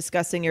planning to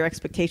discussing your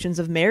expectations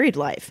of married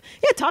life.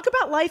 Yeah, talk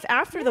about life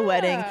after the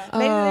wedding.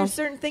 Maybe there's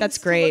certain things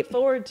to look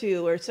forward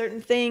to, or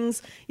certain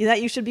things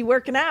that you should be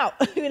working out,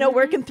 you know,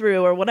 working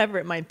through, or whatever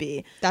it might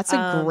be. That's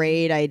a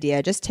great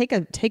idea. Just take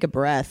a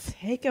breath.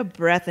 Take a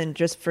breath and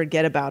just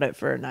forget about it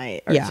for a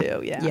night or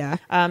two. Yeah.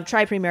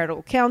 Try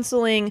premarital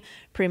counseling.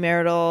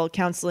 Premarital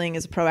counseling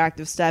is a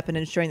proactive step in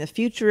ensuring the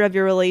future of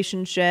your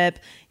relationship.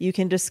 You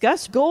can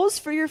discuss goals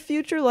for your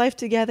future life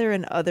together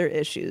and other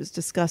issues.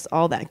 Discuss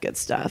all that good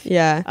stuff.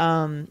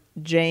 Yeah.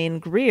 Jane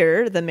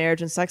Greer, the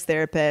marriage and sex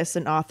therapist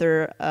and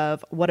author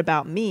of What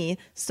About Me?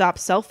 Stop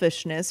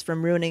Selfishness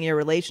from Ruining Your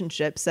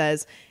Relationship,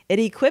 says it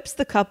equips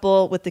the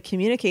couple with the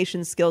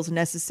communication skills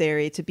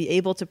necessary to be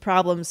able to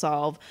problem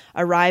solve,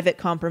 arrive at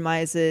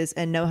compromises,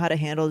 and know how to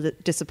handle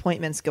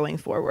disappointments going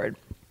forward.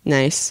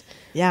 Nice.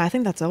 Yeah, I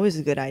think that's always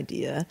a good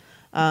idea.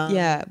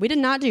 Yeah, we did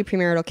not do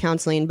premarital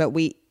counseling, but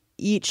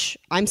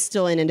I'm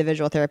still in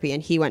individual therapy,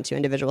 and he went to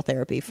individual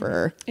therapy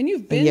for a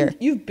year.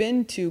 You've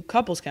been to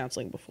couples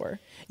counseling before.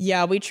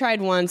 Yeah, we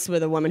tried once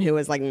with a woman who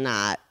was like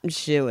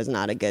she was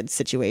not a good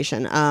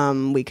situation.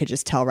 We could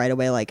just tell right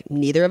away, like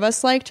neither of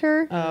us liked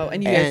her. Oh,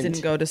 and you guys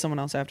didn't go to someone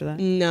else after that?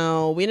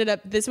 No, we ended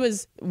up, this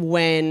was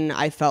when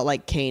I felt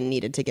like Kane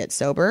needed to get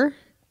sober,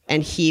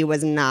 and he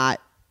was not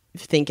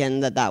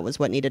thinking that was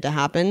what needed to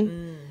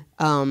happen.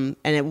 And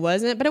it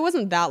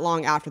wasn't that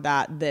long after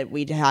that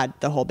we had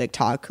the whole big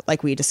talk,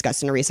 like we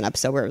discussed in a recent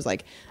episode, where it was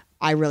like,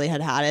 I really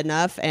had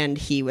enough and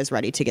he was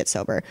ready to get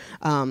sober.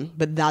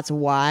 But that's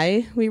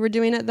why we were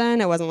doing it then.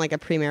 It wasn't like a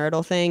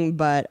premarital thing,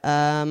 but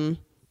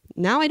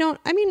now I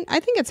think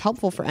it's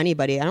helpful for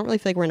anybody. I don't really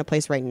feel like we're in a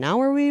place right now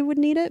where we would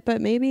need it, but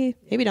maybe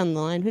down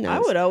the line, who knows? I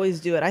would always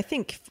do it. I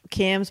think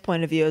Cam's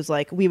point of view is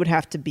like, we would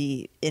have to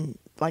be in,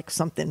 like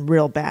something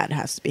real bad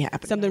has to be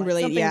happening. Something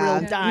real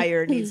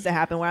dire needs to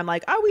happen, where I'm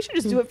like, we should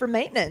just do it for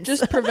maintenance.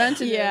 Just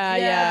preventative.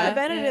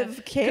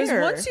 Preventative care.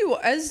 Because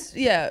once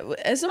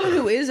as someone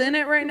who is in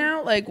it right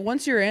now, like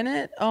once you're in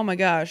it, oh my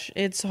gosh,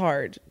 it's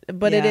hard,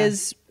 but it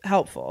is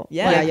helpful.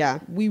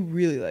 We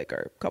really like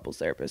our couples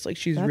therapist. Like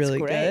she's really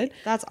good.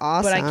 That's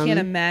awesome. But I can't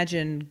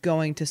imagine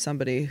going to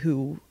somebody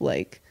who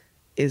like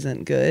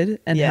isn't good,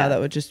 and how that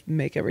would just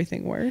make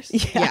everything worse.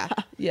 Yeah.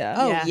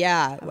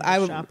 I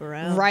would shop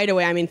around right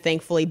away. I mean,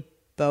 thankfully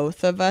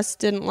both of us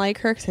didn't like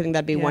her, because I think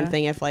that'd be one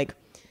thing if like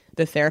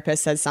the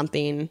therapist says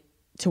something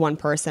to one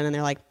person and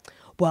they're like,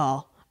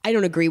 well, I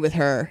don't agree with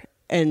her,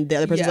 and the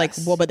other person's like,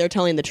 well, but they're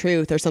telling the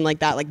truth or something like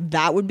that. Like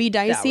that would be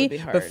dicey. That would be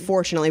hard. But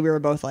fortunately we were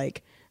both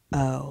like,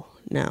 oh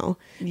no,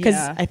 because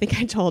I think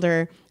I told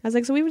her, I was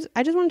like,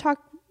 I just want to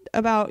talk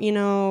about, you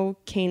know,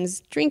 Kane's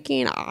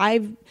drinking.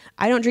 I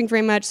don't drink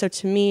very much, so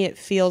to me it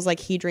feels like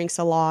he drinks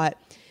a lot,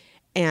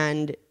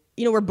 and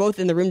you know, we're both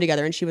in the room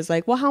together. And she was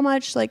like, well, how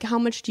much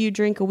do you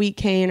drink a week,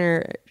 Kane,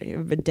 or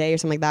a day or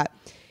something like that?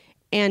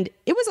 And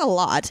it was a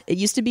lot. It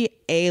used to be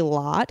a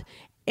lot.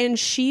 And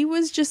she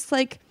was just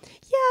like,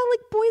 yeah,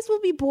 like boys will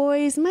be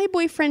boys, my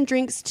boyfriend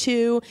drinks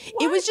too.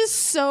 What? It was just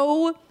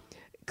so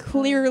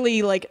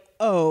clearly like,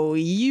 oh,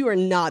 you are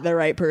not the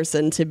right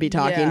person to be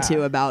talking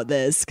to about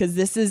this, because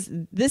this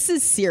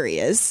is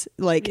serious.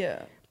 Like,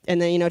 and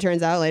then, you know,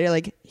 turns out later,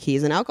 like,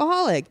 he's an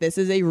alcoholic. This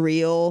is a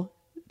real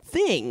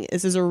thing.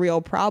 This is a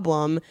real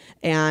problem.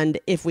 And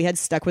if we had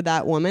stuck with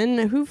that woman,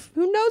 who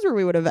knows where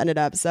we would have ended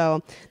up.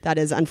 So that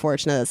is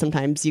unfortunate that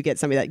sometimes you get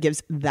somebody that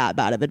gives that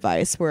bad of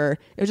advice, where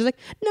it was just like,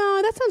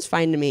 no, that sounds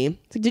fine to me.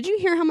 It's like, did you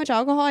hear how much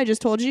alcohol I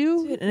just told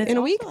you? Dude, and it's in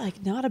a also week?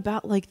 Like not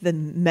about like the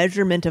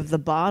measurement of the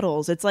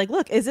bottles. It's like,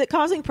 look, is it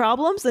causing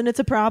problems? Then it's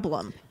a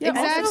problem. Yeah,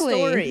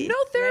 exactly. No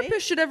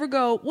therapist should ever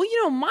go, well,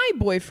 you know, my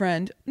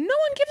boyfriend, no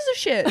one gives a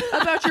shit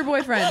about your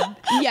boyfriend.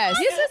 Yes.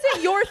 This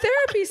isn't your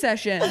therapy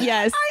session.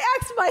 Yes.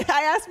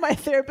 I asked my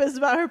therapist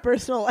about her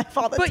personal life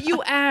all the time. But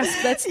you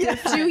ask, that's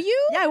different. Do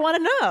you? Yeah, I want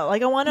to know.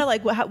 Like, I want to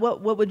like,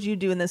 what would you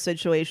do in this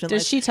situation?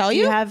 Does like, she tell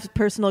you? Do you have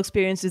personal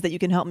experiences that you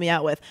can help me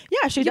out with?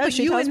 Yeah, she does.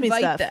 She tells me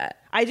stuff. That.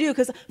 I do,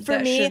 because for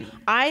me,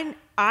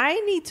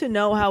 I need to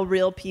know how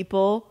real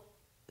people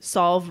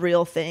solve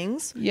real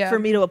things Yeah. for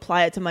me to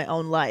apply it to my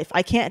own life.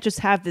 I can't just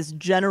have this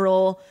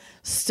general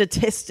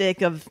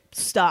statistic of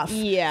stuff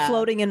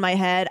floating in my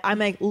head. I'm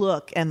like,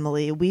 look,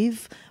 Emily,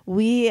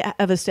 we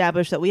have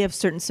established that we have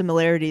certain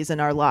similarities in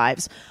our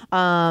lives.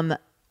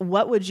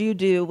 What would you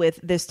do with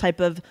this type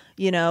of,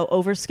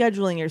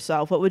 overscheduling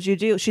yourself? What would you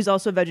do? She's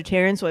also a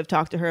vegetarian, so I've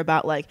talked to her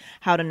about like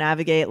how to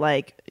navigate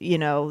like,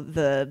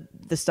 the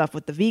stuff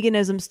with the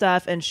veganism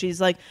stuff, and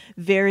she's like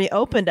very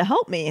open to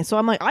help me. So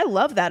I'm like, I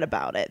love that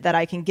about it, that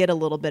I can get a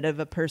little bit of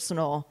a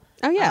personal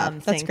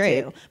that's thing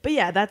great. too. But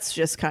yeah, that's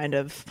just kind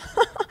of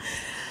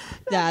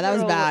Yeah, that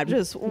was bad.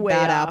 Just way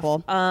bad off.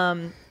 apple.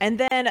 And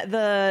then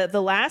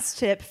the last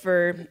tip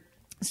for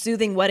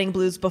soothing wedding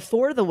blues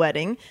before the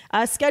wedding,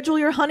 schedule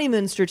your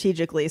honeymoon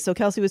strategically. So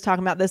Kelsey was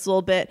talking about this a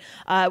little bit.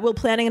 Will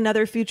planning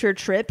another future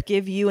trip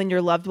give you and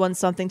your loved ones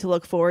something to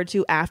look forward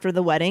to after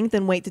the wedding?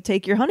 Then wait to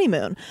take your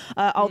honeymoon.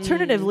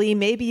 Alternatively,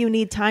 maybe you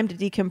need time to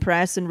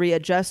decompress and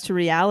readjust to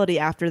reality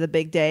after the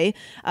big day.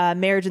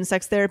 Marriage and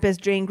sex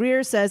therapist Jane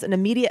Greer says an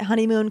immediate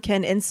honeymoon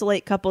can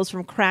insulate couples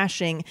from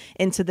crashing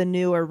into the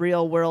new or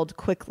real world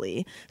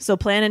quickly. So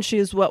plan and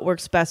choose what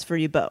works best for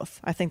you both.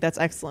 I think that's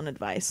excellent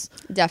advice.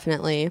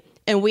 Definitely.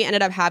 And we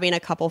ended up having a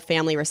couple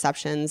family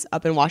receptions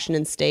up in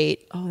Washington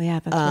State. Oh yeah,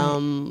 that's right.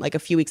 Like a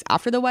few weeks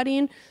after the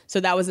wedding. So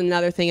that was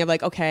another thing of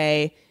like,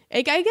 okay,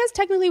 I guess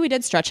technically we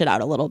did stretch it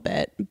out a little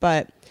bit,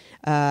 but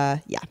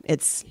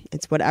it's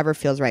whatever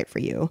feels right for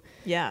you.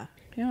 Yeah.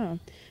 Yeah.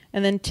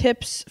 And then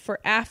tips for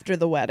after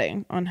the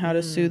wedding on how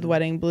to soothe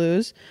wedding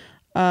blues.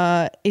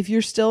 If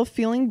you're still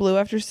feeling blue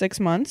after 6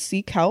 months,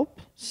 seek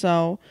help.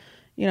 So,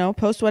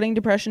 post-wedding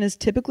depression is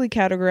typically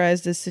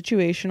categorized as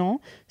situational.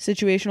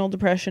 Situational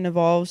depression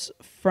evolves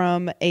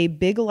from a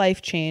big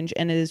life change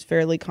and it is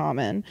fairly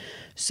common.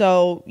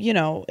 So,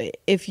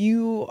 if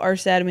you are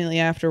sad immediately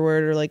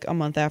afterward or like a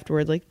month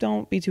afterward, like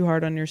don't be too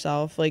hard on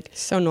yourself. Like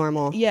So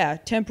normal. yeah,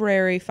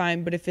 temporary,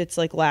 fine. But if it's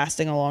like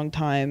lasting a long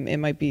time, it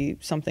might be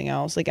something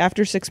else. Like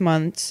after 6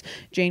 months,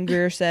 Jane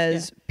Greer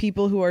says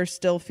people who are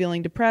still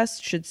feeling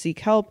depressed should seek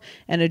help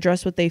and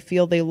address what they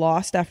feel they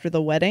lost after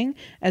the wedding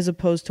as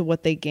opposed to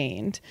what they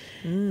gained.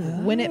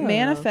 When it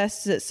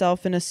manifests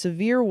itself in a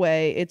severe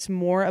way, it's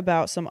more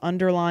about some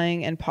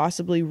underlying and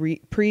possibly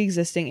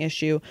pre-existing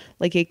issue,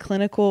 like a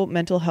clinical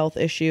mental health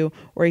issue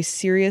or a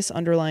serious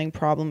underlying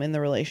problem in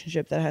the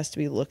relationship that has to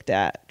be looked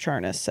at,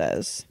 Charnas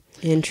says.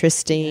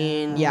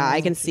 Interesting. Yeah,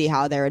 I can see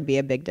how there would be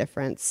a big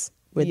difference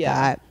with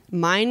that.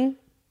 Mine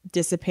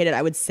dissipated,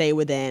 I would say,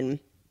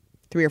 within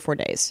 3 or 4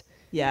 days.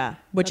 Yeah.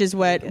 Which is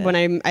what, when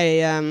I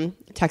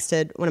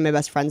texted one of my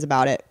best friends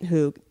about it,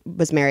 who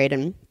was married,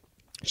 and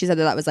she said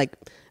that was like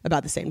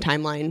about the same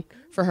timeline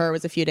for her,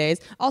 was a few days.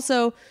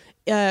 Also,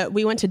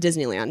 we went to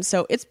Disneyland,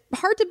 so it's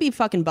hard to be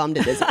fucking bummed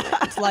at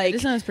Disneyland. Like,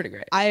 Disneyland's pretty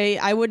great.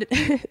 I would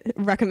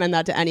recommend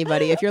that to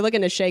anybody. If you're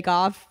looking to shake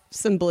off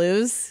some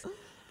blues,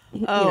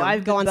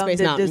 I've go on been Space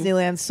bummed at Mountain.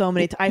 Disneyland so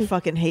many times. I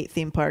fucking hate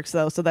theme parks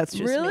though, so that's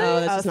just Really? me. Oh,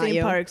 that's just not theme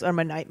you. parks are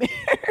my nightmare.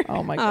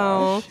 Oh my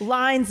gosh.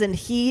 Lines and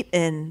heat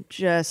and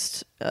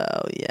just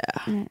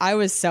I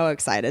was so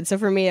excited. So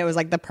for me, it was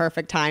like the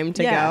perfect time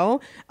to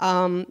go.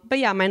 But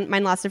yeah,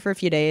 mine lasted for a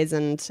few days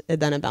and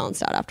then it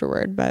balanced out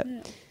afterward. But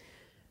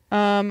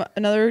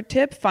Another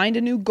tip, find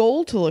a new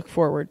goal to look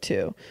forward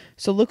to.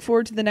 So look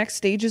forward to the next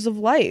stages of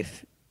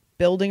life,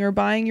 building or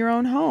buying your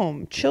own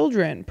home,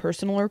 children,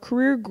 personal or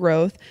career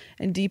growth,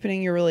 and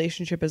deepening your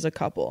relationship as a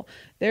couple.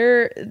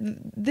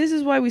 This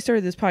is why we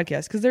started this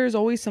podcast, because there is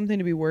always something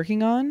to be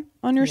working on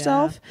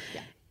yourself.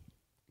 Yeah.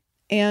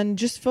 And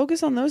just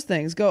focus on those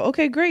things. Go,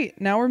 okay,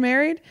 great. Now we're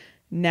married.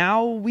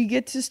 Now we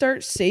get to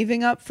start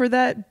saving up for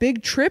that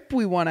big trip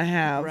we want to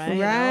have.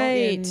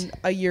 In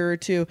a year or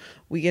two.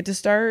 We get to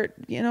start,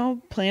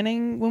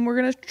 planning when we're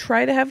going to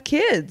try to have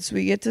kids.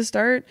 We get to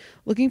start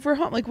looking for a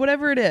home, like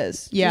whatever it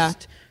is. Yeah.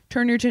 Just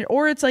turn your attention.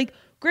 Or it's like,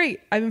 great,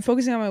 I've been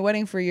focusing on my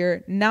wedding for a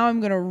year. Now I'm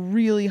going to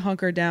really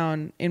hunker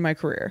down in my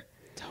career.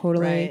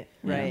 totally.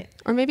 Right.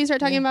 Or maybe start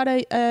talking about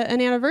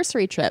an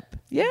anniversary trip.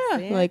 Yeah.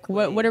 Like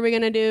what are we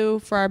going to do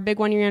for our big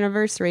 1 year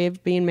anniversary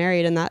of being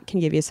married? And that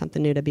can give you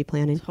something new to be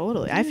planning.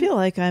 Totally. I feel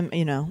like I'm,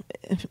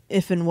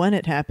 if and when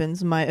it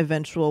happens, my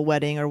eventual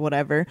wedding or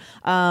whatever,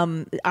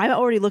 I'm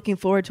already looking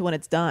forward to when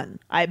it's done.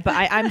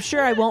 I'm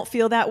sure I won't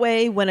feel that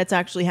way when it's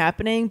actually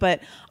happening,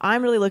 but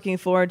I'm really looking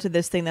forward to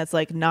this thing that's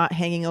like not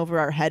hanging over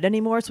our head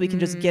anymore, so we can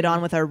just get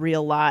on with our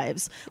real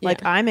lives.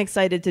 Like I'm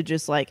excited to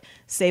just like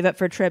save up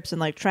for trips and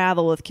like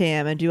travel with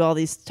Cam and do all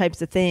these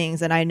types of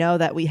things. And I know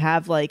that we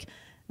have like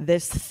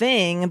this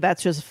thing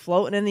that's just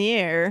floating in the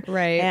air.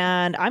 Right.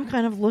 And I'm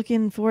kind of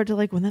looking forward to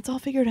like when that's all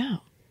figured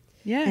out.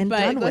 Yeah. And But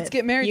done let's with.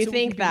 get married. You so we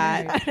think can be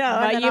that,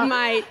 married. but you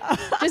might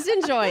just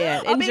enjoy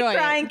it. I'll be Enjoy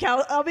crying. it.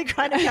 I'll be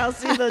crying to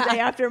Kelsey the day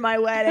after my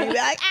wedding. Be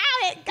like,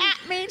 it got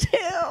me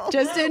too.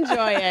 Just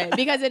enjoy it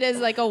because it is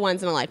like a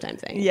once in a lifetime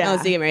thing. Yeah.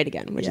 Unless you get married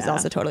again, which is Yeah.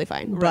 also totally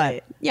fine.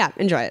 Right. But yeah,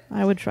 enjoy it.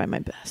 I would try my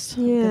best.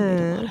 Yeah. I'm gonna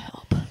need a lot of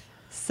help.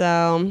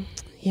 So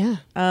yeah,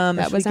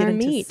 that should was we get our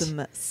into meat.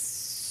 Some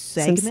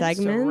segments to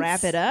segments?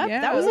 wrap it up.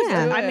 Yeah, That was. let's do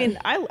I it. mean,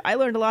 I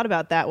learned a lot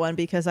about that one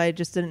because I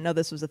just didn't know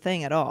this was a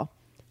thing at all.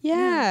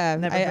 Yeah.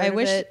 Never I heard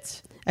wish of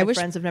it. I My wish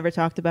friends have never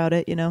talked about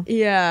it, you know?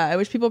 Yeah, I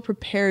wish people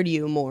prepared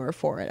you more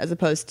for it as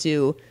opposed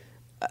to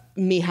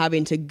me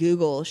having to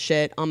Google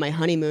shit on my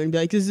honeymoon and be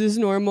like, is this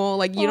normal?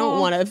 Like, you don't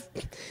want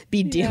to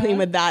be dealing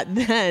with that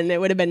then.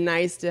 It would have been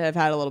nice to have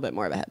had a little bit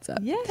more of a heads up.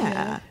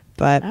 Yeah.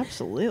 But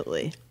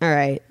Absolutely. all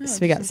right, so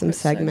we got some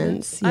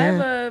segments. I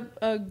have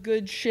a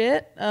good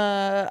shit.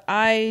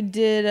 I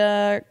did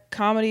a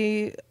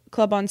comedy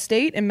club on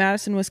State in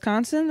Madison,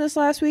 Wisconsin this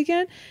last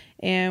weekend,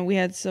 and we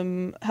had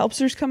some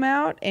helpsters come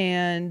out,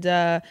 and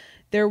I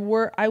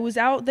was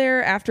out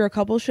there after a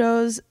couple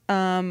shows.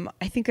 I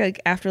think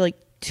like after like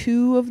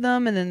 2 of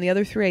them, and then the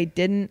other 3 I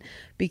didn't,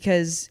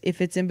 because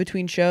if it's in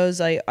between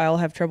shows, I'll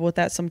have trouble with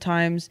that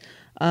sometimes,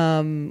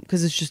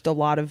 because it's just a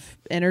lot of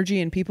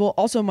energy and people.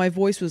 Also, my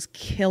voice was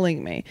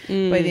killing me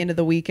by the end of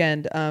the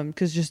weekend,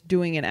 because just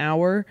doing an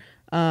hour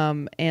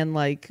and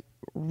like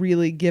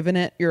really giving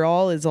it your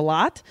all is a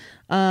lot.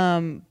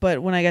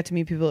 But when I got to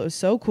meet people, it was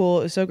so cool.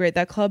 It was so great.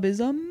 That club is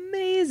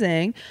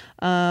amazing.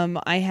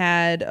 I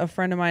had a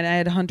friend of mine, I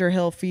had Hunter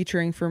Hill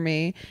featuring for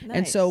me. Nice.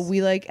 And so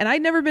and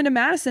I'd never been to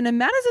Madison, and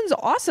Madison's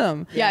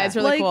awesome. Yeah, it's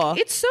really like, cool.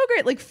 It's so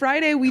great. Like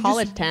Friday, we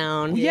College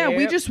town. Yeah,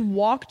 we just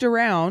walked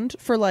around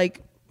for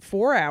like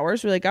 4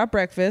 hours. We like got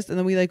breakfast, and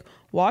then we like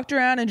walked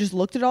around and just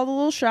looked at all the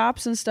little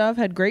shops and stuff,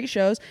 had great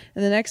shows.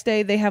 And the next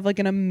day they have like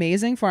an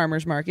amazing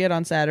farmer's market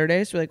on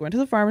Saturday. So we like went to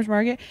the farmer's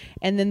market,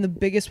 and then the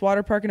biggest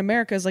water park in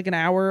America is like an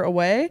hour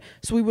away.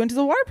 So we went to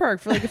the water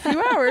park for like a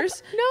few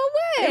hours. No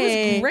way.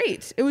 It was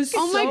great. It was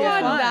Oh my so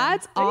God, fun.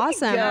 that's There you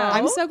awesome. go.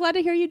 I'm so glad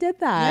to hear you did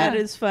that. That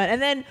is fun.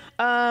 And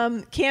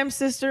then Cam's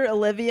sister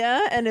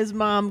Olivia and his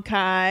mom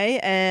Kai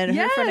and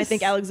her friend I Yes.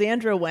 think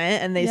Alexandra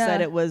went, and they Yeah.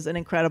 said it was an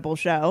incredible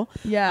show.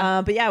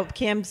 Yeah. But yeah,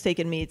 Cam's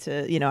taken me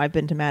to, I've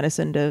been to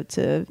Madison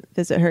to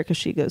visit her because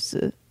she goes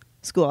to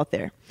school out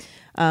there.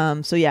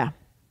 So yeah,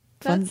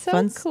 That's so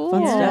fun cool.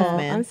 stuff,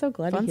 man. I'm so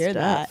glad Fun to hear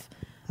that. stuff.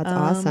 That's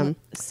awesome.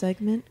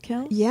 Segment,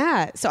 Kel?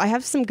 Yeah, so I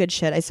have some good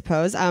shit, I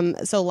suppose.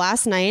 So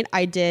last night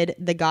I did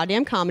the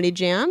Goddamn Comedy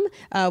Jam,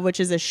 which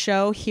is a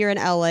show here in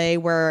LA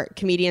where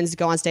comedians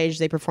go on stage,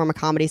 they perform a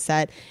comedy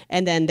set,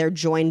 and then they're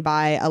joined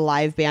by a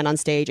live band on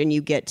stage, and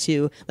you get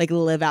to like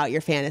live out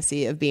your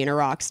fantasy of being a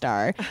rock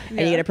star,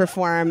 and you get to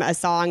perform a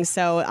song.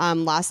 So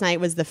last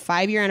night was the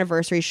 5-year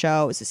anniversary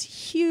show. It was this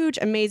huge,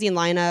 amazing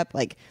lineup,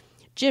 like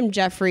Jim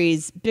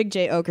Jeffries, Big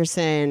J.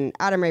 Okerson,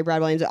 Adam Ray, Brad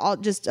Williams, all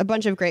just a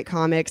bunch of great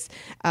comics.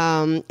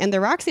 And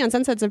the Roxy on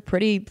Sunset's a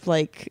pretty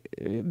like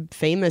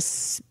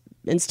famous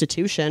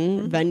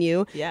institution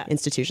venue. Yeah.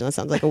 Institution. That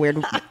sounds like a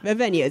weird a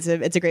venue. It's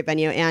a great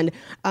venue. And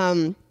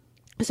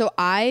so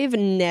I've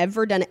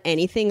never done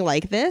anything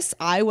like this.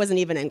 I wasn't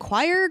even in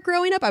choir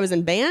growing up. I was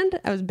in band.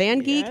 I was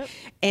band geek.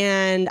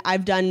 And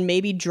I've done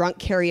maybe drunk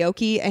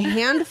karaoke a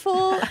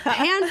handful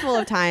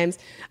of times.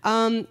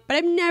 But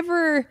I've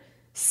never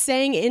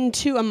sang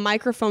into a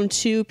microphone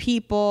to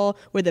people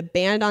with a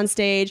band on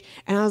stage.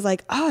 And I was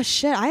like, oh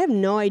shit, I have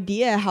no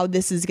idea how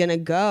this is going to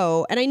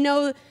go. And I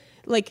know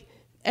like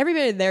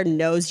everybody there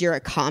knows you're a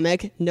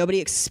comic.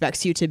 Nobody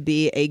expects you to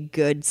be a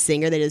good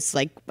singer. They just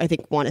like, I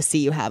think, want to see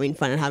you having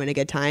fun and having a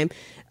good time.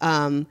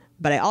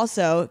 But I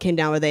also came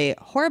down with a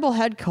horrible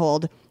head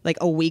cold like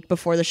a week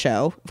before the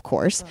show, of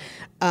course.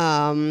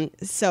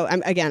 So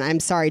I'm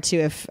sorry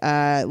too if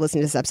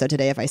listening to this episode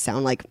today, if I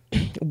sound like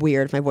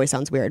weird, if my voice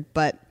sounds weird.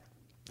 But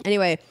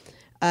anyway,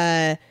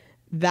 that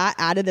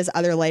added this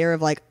other layer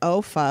of like,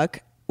 oh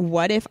fuck,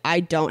 what if I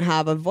don't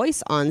have a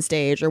voice on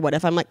stage, or what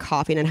if I'm like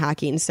coughing and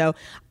hacking? So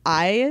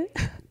I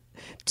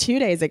 2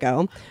 days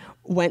ago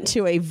went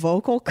to a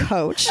vocal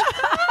coach.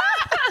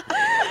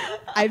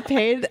 I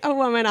paid a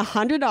woman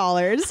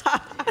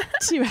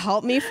 $100 to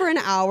help me for an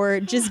hour.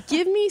 Just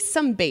give me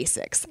some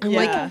basics. I'm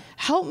like,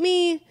 help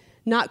me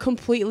not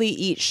completely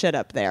eat shit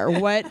up there.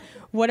 What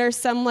are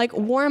some like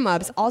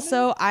warm-ups?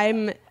 Also,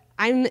 I'm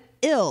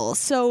ill.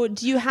 So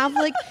do you have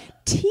like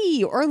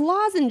tea or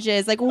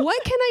lozenges? Like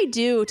what can I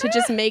do to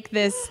just make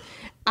this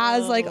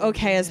as like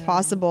okay as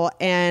possible?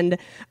 And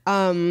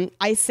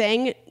I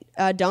sang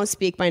Don't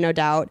Speak by No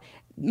Doubt.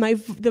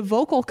 The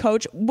vocal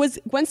coach was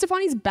Gwen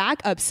Stefani's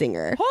backup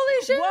singer.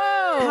 Holy shit.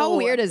 Whoa. How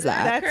weird is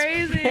that? That's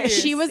crazy.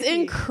 She was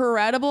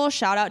incredible.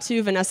 Shout out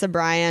to Vanessa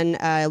Bryan.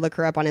 Look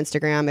her up on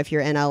Instagram if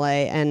you're in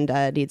LA and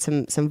need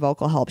some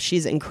vocal help.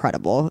 She's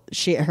incredible.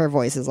 Her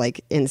voice is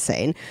like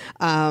insane.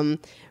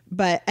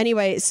 But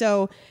anyway,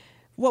 so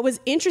what was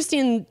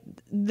interesting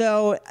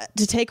though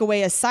to take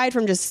away aside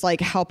from just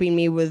like helping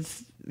me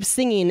with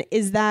singing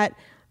is that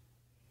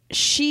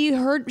she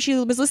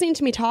was listening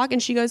to me talk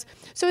and she goes,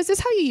 so is this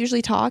how you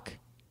usually talk?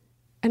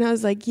 And I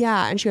was like,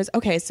 yeah. And she goes,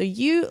 okay, so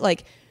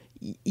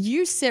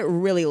you sit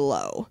really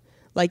low.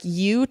 Like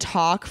you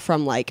talk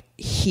from like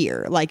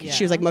here. Like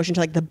she was like motioning to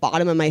like the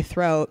bottom of my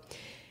throat.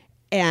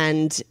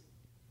 And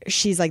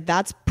she's like,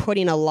 that's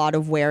putting a lot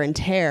of wear and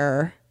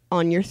tear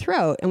on your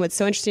throat. And what's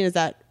so interesting is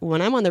that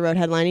when I'm on the road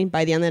headlining,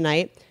 by the end of the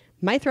night,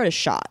 my throat is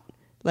shot.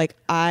 Like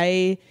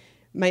I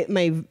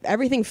my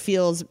everything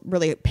feels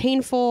really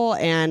painful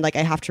and like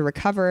I have to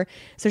recover.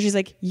 So she's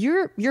like,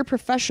 you're a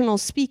professional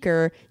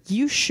speaker.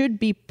 You should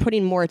be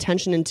putting more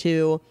attention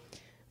into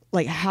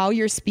like how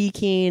you're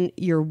speaking,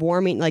 your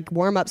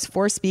warm-ups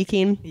for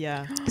speaking.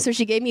 Yeah. So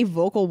she gave me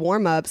vocal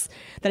warm-ups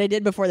that I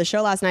did before the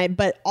show last night,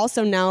 but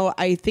also now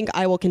I think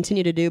I will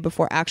continue to do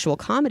before actual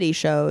comedy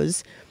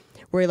shows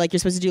where like you're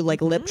supposed to do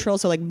like lip trill.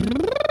 So like,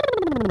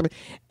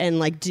 and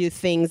like do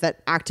things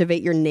that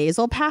activate your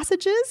nasal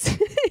passages.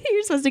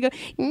 You're supposed to go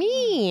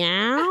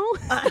meow.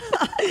 So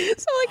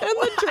like on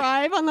the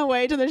drive on the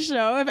way to the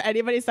show, if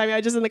anybody's talking, I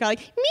was just in the car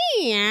like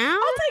meow.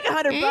 I'll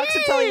take $100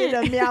 to tell you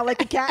to meow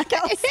like a cat,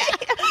 Kelsey.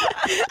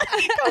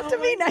 Come to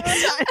me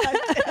next time.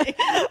 I'm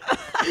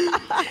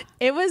kidding.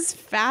 It was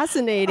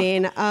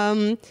fascinating,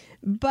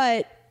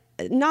 but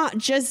not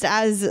just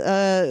as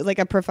like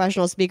a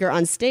professional speaker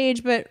on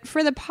stage, but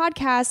for the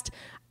podcast,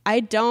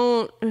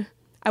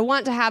 I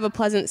want to have a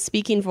pleasant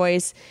speaking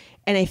voice,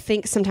 and I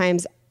think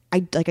sometimes I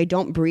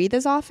don't breathe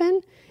as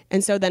often,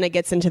 and so then it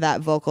gets into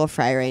that vocal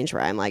fry range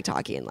where I'm like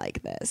talking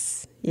like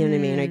this. You know what I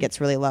mean? It gets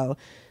really low.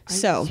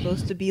 So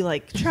supposed to be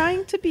like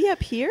trying to be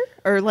up here,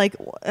 or like,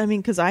 I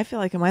mean, because I feel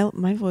like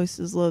my voice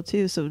is low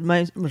too. So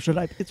should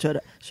I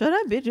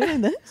be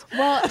doing this?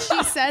 well,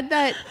 she said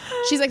that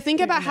she's like, think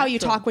about how you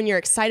talk when you're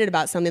excited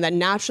about something, that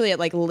naturally it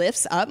like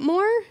lifts up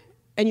more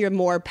and you're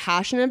more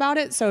passionate about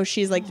it. So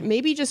she's like,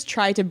 maybe just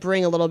try to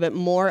bring a little bit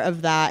more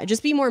of that.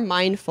 Just be more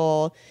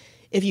mindful.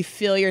 If you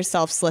feel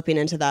yourself slipping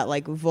into that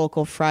like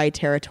vocal fry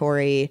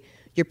territory,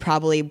 you're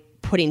probably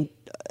putting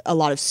a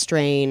lot of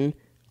strain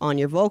on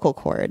your vocal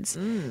cords.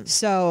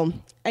 So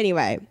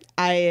anyway,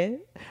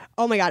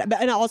 oh my God.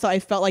 And also I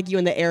felt like you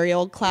in the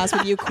aerial class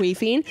with you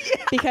queefing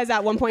because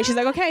at one point she's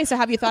like, okay, so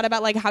have you thought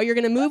about like how you're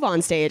going to move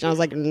on stage? And I was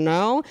like,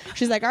 no.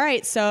 She's like, all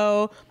right,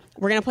 so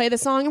we're going to play the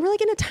song. And we're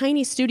like in a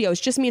tiny studio. It's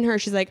just me and her.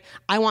 She's like,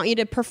 I want you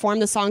to perform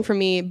the song for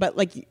me, but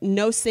like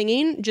no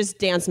singing, just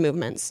dance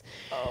movements.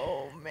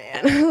 Oh man.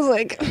 And I was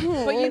like,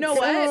 But you know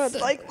what? It's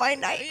like my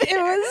night. it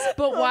was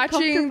But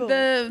watching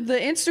the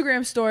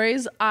Instagram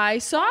stories, I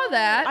saw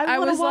that. I I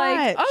wanna was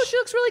like, watch. oh, she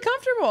looks really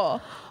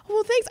comfortable.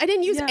 well, thanks. I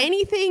didn't use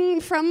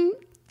anything from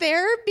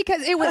there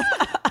because it was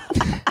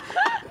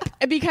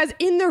because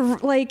in the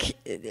like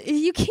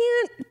you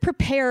can't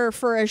prepare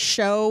for a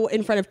show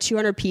in front of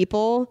 200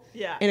 people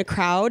in a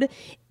crowd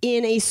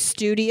in a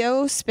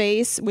studio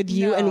space with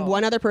you and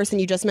one other person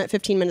you just met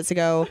 15 minutes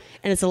ago,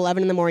 and it's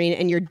 11 in the morning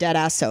and you're dead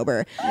ass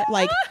sober.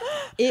 Like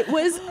it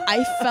was,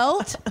 I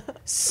felt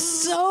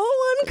so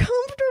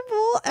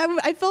uncomfortable.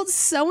 I felt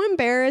so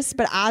embarrassed,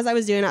 but as I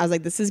was doing it, I was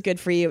like, this is good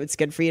for you. It's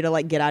good for you to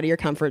like get out of your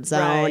comfort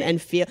zone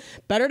and feel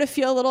better, to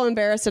feel a little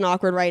embarrassed and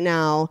awkward right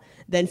now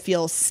than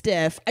feel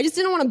stiff. I just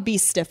didn't want to be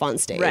stiff on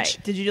stage. Right.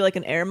 Did you do like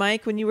an air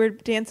mic when you were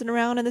dancing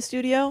around in the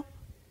studio?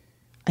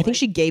 I think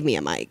she gave me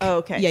a mic. Oh,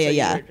 okay. Yeah, so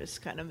yeah. You were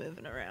just kind of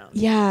moving around.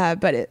 Yeah,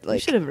 but it You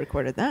like should have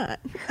recorded that.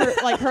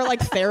 her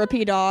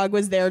therapy dog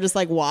was there just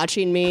like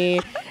watching me.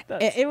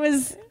 It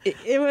was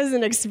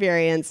an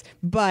experience,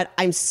 but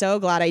I'm so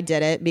glad I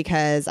did it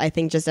because I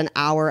think just an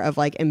hour of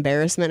like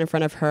embarrassment in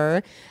front of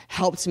her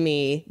helped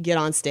me get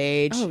on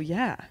stage. Oh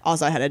yeah.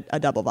 Also, I had a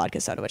double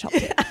vodka soda, which helped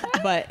too.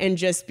 And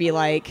just be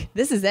like,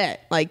 this is it.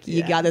 Like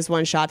you got this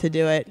one shot to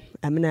do it.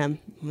 Eminem,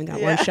 we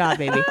got one shot,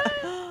 baby.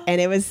 And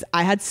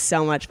I had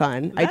so much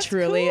fun. That's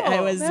cool. And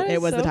it was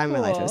so the time of my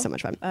life. It cool. was so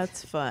much fun.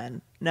 That's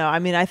fun. No, I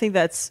mean, I think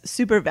that's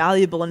super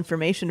valuable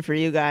information for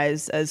you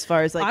guys as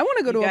far as like, I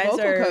wanna go to you a guys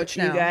vocal coach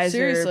now. You guys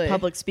Seriously. are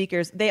public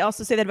speakers. They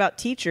also say that about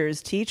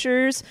teachers,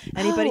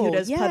 anybody who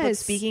does public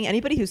speaking,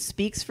 anybody who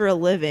speaks for a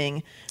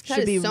living That should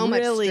is be so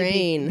much really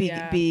strain.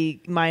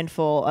 be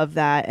mindful of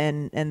that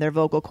and their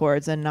vocal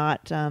cords and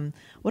not,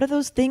 what are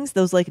those things?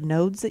 Those like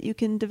nodes that you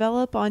can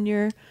develop on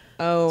your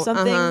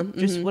something,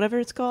 just whatever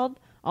it's called.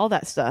 All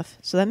that stuff.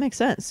 So that makes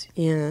sense.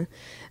 Yeah.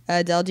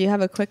 Del, do you have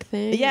a quick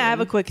thing? Yeah, I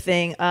have a quick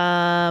thing.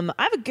 I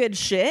have a good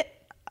shit,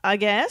 I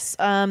guess.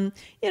 A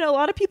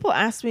lot of people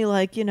ask me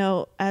like,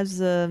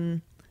 as a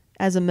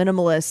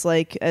minimalist,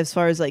 like as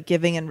far as like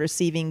giving and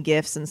receiving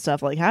gifts and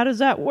stuff, like how does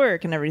that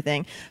work and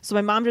everything. So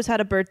my mom just had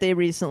a birthday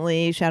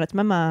recently. Shout out to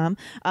my mom.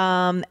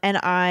 And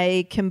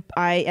I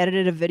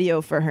edited a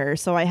video for her.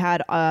 So I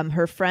had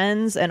her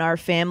friends and our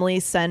family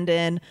send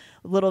in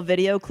little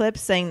video clips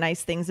saying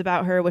nice things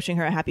about her, wishing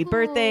her a happy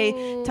birthday,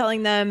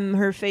 telling them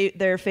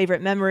their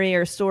favorite memory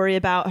or story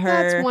about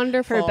her. That's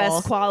wonderful. Her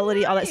best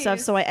quality, all that stuff.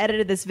 So I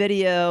edited this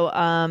video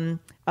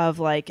of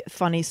like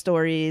funny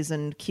stories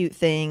and cute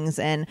things,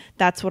 and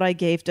that's what I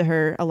gave to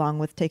her along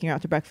with taking her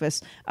out to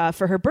breakfast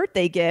for her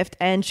birthday gift,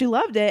 and she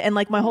loved it, and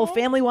like my whole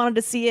family wanted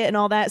to see it and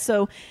all that.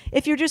 So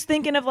if you're just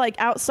thinking of like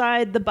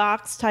outside the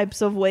box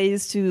types of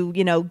ways to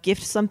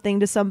gift something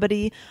to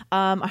somebody,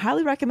 I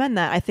highly recommend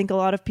that. I think a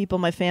lot of people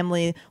in my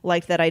family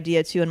liked that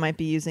idea too and might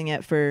be using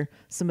it for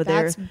some of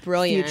their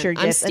brilliant. future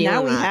I'm gifts. And now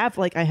stealing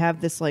that. I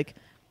have this like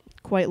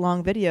quite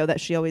long video that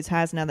she always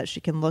has now that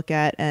she can look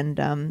at, and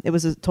it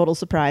was a total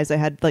surprise. I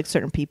had like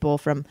certain people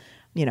from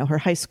her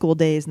high school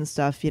days and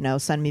stuff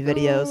send me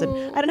videos, and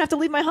I didn't have to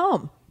leave my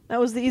home. That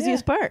was the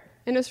easiest part,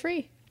 And it was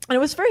free. and it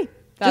was free.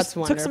 That's just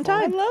wonderful. took some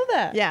time. I love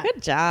that. Yeah.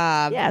 Good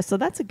job. Yeah, so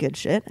that's a good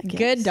shit. I guess.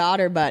 Good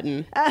daughter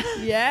button.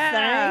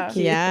 Yeah. Thank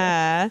you.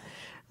 Yeah.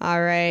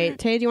 All right.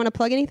 Tay, do you want to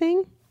plug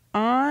anything?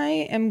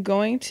 I am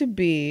going to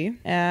be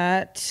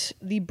at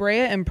the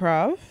Brea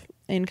Improv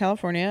in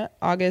California,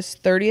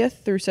 August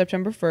 30th through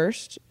September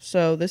 1st.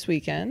 So this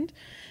weekend.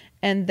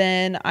 And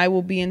then I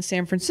will be in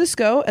San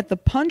Francisco at the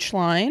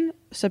Punchline,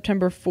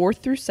 September 4th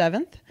through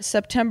 7th.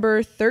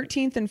 September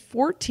 13th and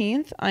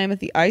 14th, I am at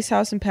the Ice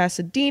House in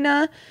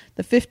Pasadena.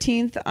 The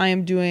 15th, I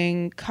am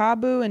doing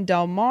Cabo and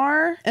Del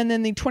Mar. And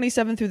then the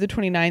 27th through the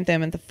 29th,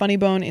 I'm at the Funny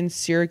Bone in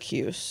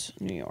Syracuse,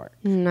 New York.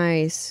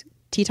 Nice.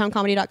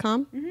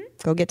 TTomComedy.com.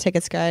 Go get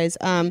tickets, guys.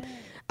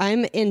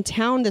 I'm in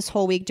town this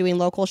whole week doing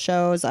local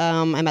shows.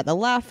 I'm at the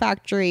Laugh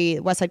Factory,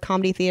 West Side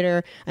Comedy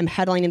Theater. I'm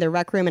headlining the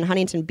Rec Room in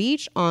Huntington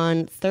Beach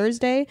on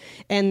Thursday.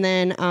 And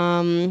then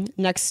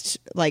next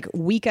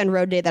weekend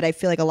road day that I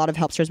feel like a lot of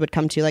helpsters would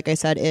come to, like I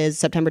said, is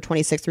September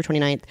 26th through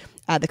 29th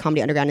at the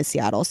Comedy Underground in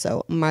Seattle.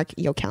 So mark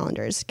your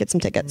calendars. Get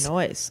some tickets.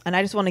 Noise. And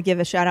I just want to give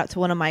a shout out to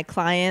one of my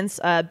clients.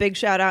 Big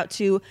shout out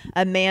to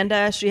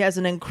Amanda. She has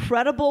an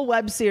incredible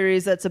web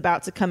series that's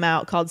about to come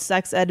out called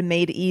Sex Ed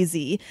Made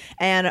Easy.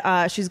 And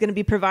she's going to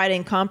be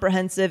providing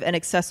comprehensive and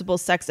accessible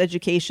sex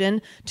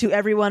education to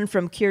everyone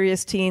from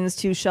curious teens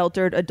to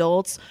sheltered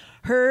adults.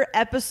 Her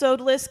episode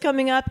list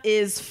coming up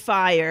is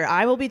fire.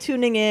 I will be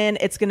tuning in.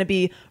 It's going to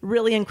be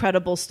really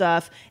incredible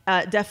stuff.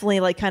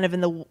 Definitely kind of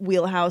in the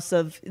wheelhouse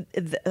of,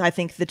 I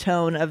think, the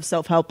tone of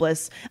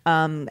Self-Helpless.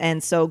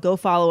 And so go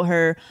follow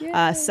her,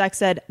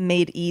 Sex Ed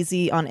Made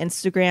Easy on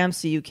Instagram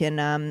so you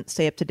can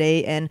stay up to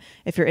date. And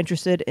if you're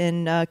interested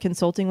in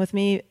consulting with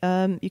me,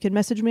 you can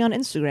message me on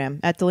Instagram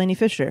at Delaney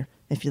Fisher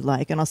if you'd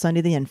like, and I'll send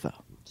you the info.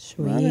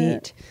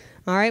 Sweet.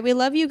 All right. We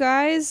love you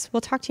guys.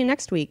 We'll talk to you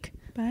next week.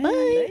 Bye.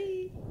 Bye.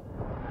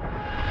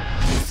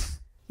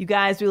 You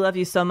guys, we love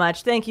you so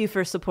much. Thank you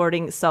for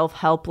supporting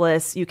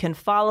Self-Helpless. You can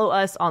follow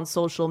us on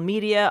social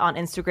media, on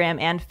Instagram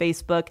and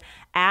Facebook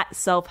at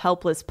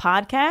Self-Helpless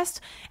Podcast.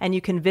 And you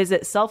can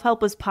visit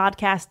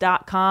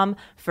selfhelplesspodcast.com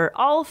for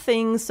all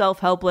things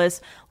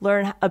Self-Helpless.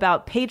 Learn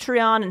about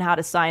Patreon and how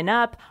to sign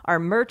up. Our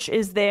merch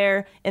is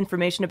there.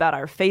 Information about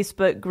our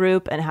Facebook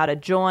group and how to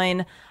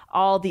join.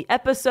 All the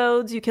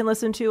episodes you can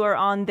listen to are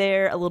on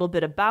there, a little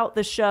bit about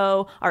the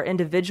show. Our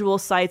individual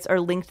sites are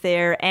linked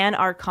there, and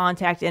our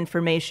contact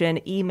information,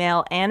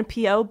 email, and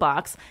P.O.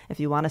 box if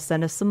you want to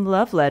send us some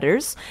love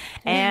letters.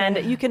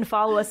 And you can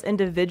follow us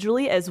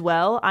individually as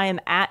well. I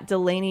am at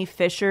Delaney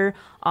Fisher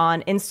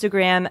on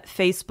Instagram,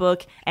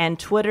 Facebook, and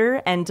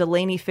Twitter, and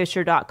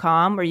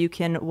DelaneyFisher.com, where you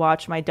can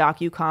watch my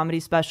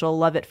docu-comedy special,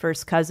 Love at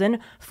First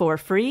Cousin, for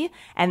free.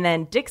 And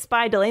then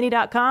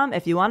DicksByDelaney.com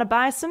if you want to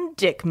buy some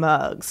dick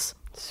mugs.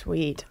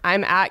 Sweet.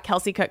 I'm at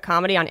Kelsey Cook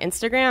Comedy on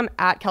Instagram,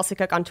 at Kelsey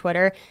Cook on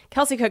Twitter,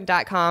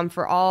 kelseycook.com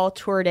for all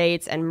tour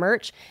dates and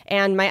merch.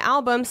 And my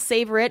album,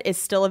 Savor It, is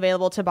still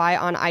available to buy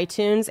on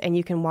iTunes, and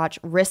you can watch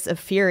Wrists of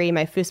Fury,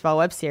 my foosball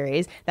web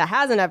series that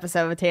has an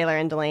episode with Taylor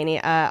and Delaney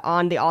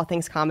on the All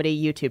Things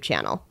Comedy YouTube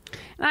channel.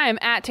 And I am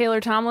at Taylor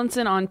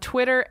Tomlinson on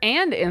Twitter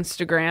and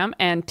Instagram,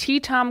 and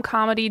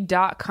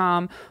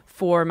ttomcomedy.com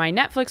for my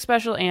Netflix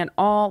special and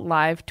all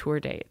live tour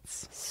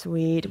dates.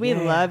 Sweet. We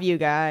love you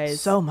guys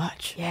so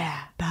much. Yeah.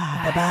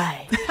 Bye.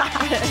 Bye.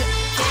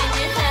 Can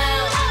you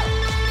help?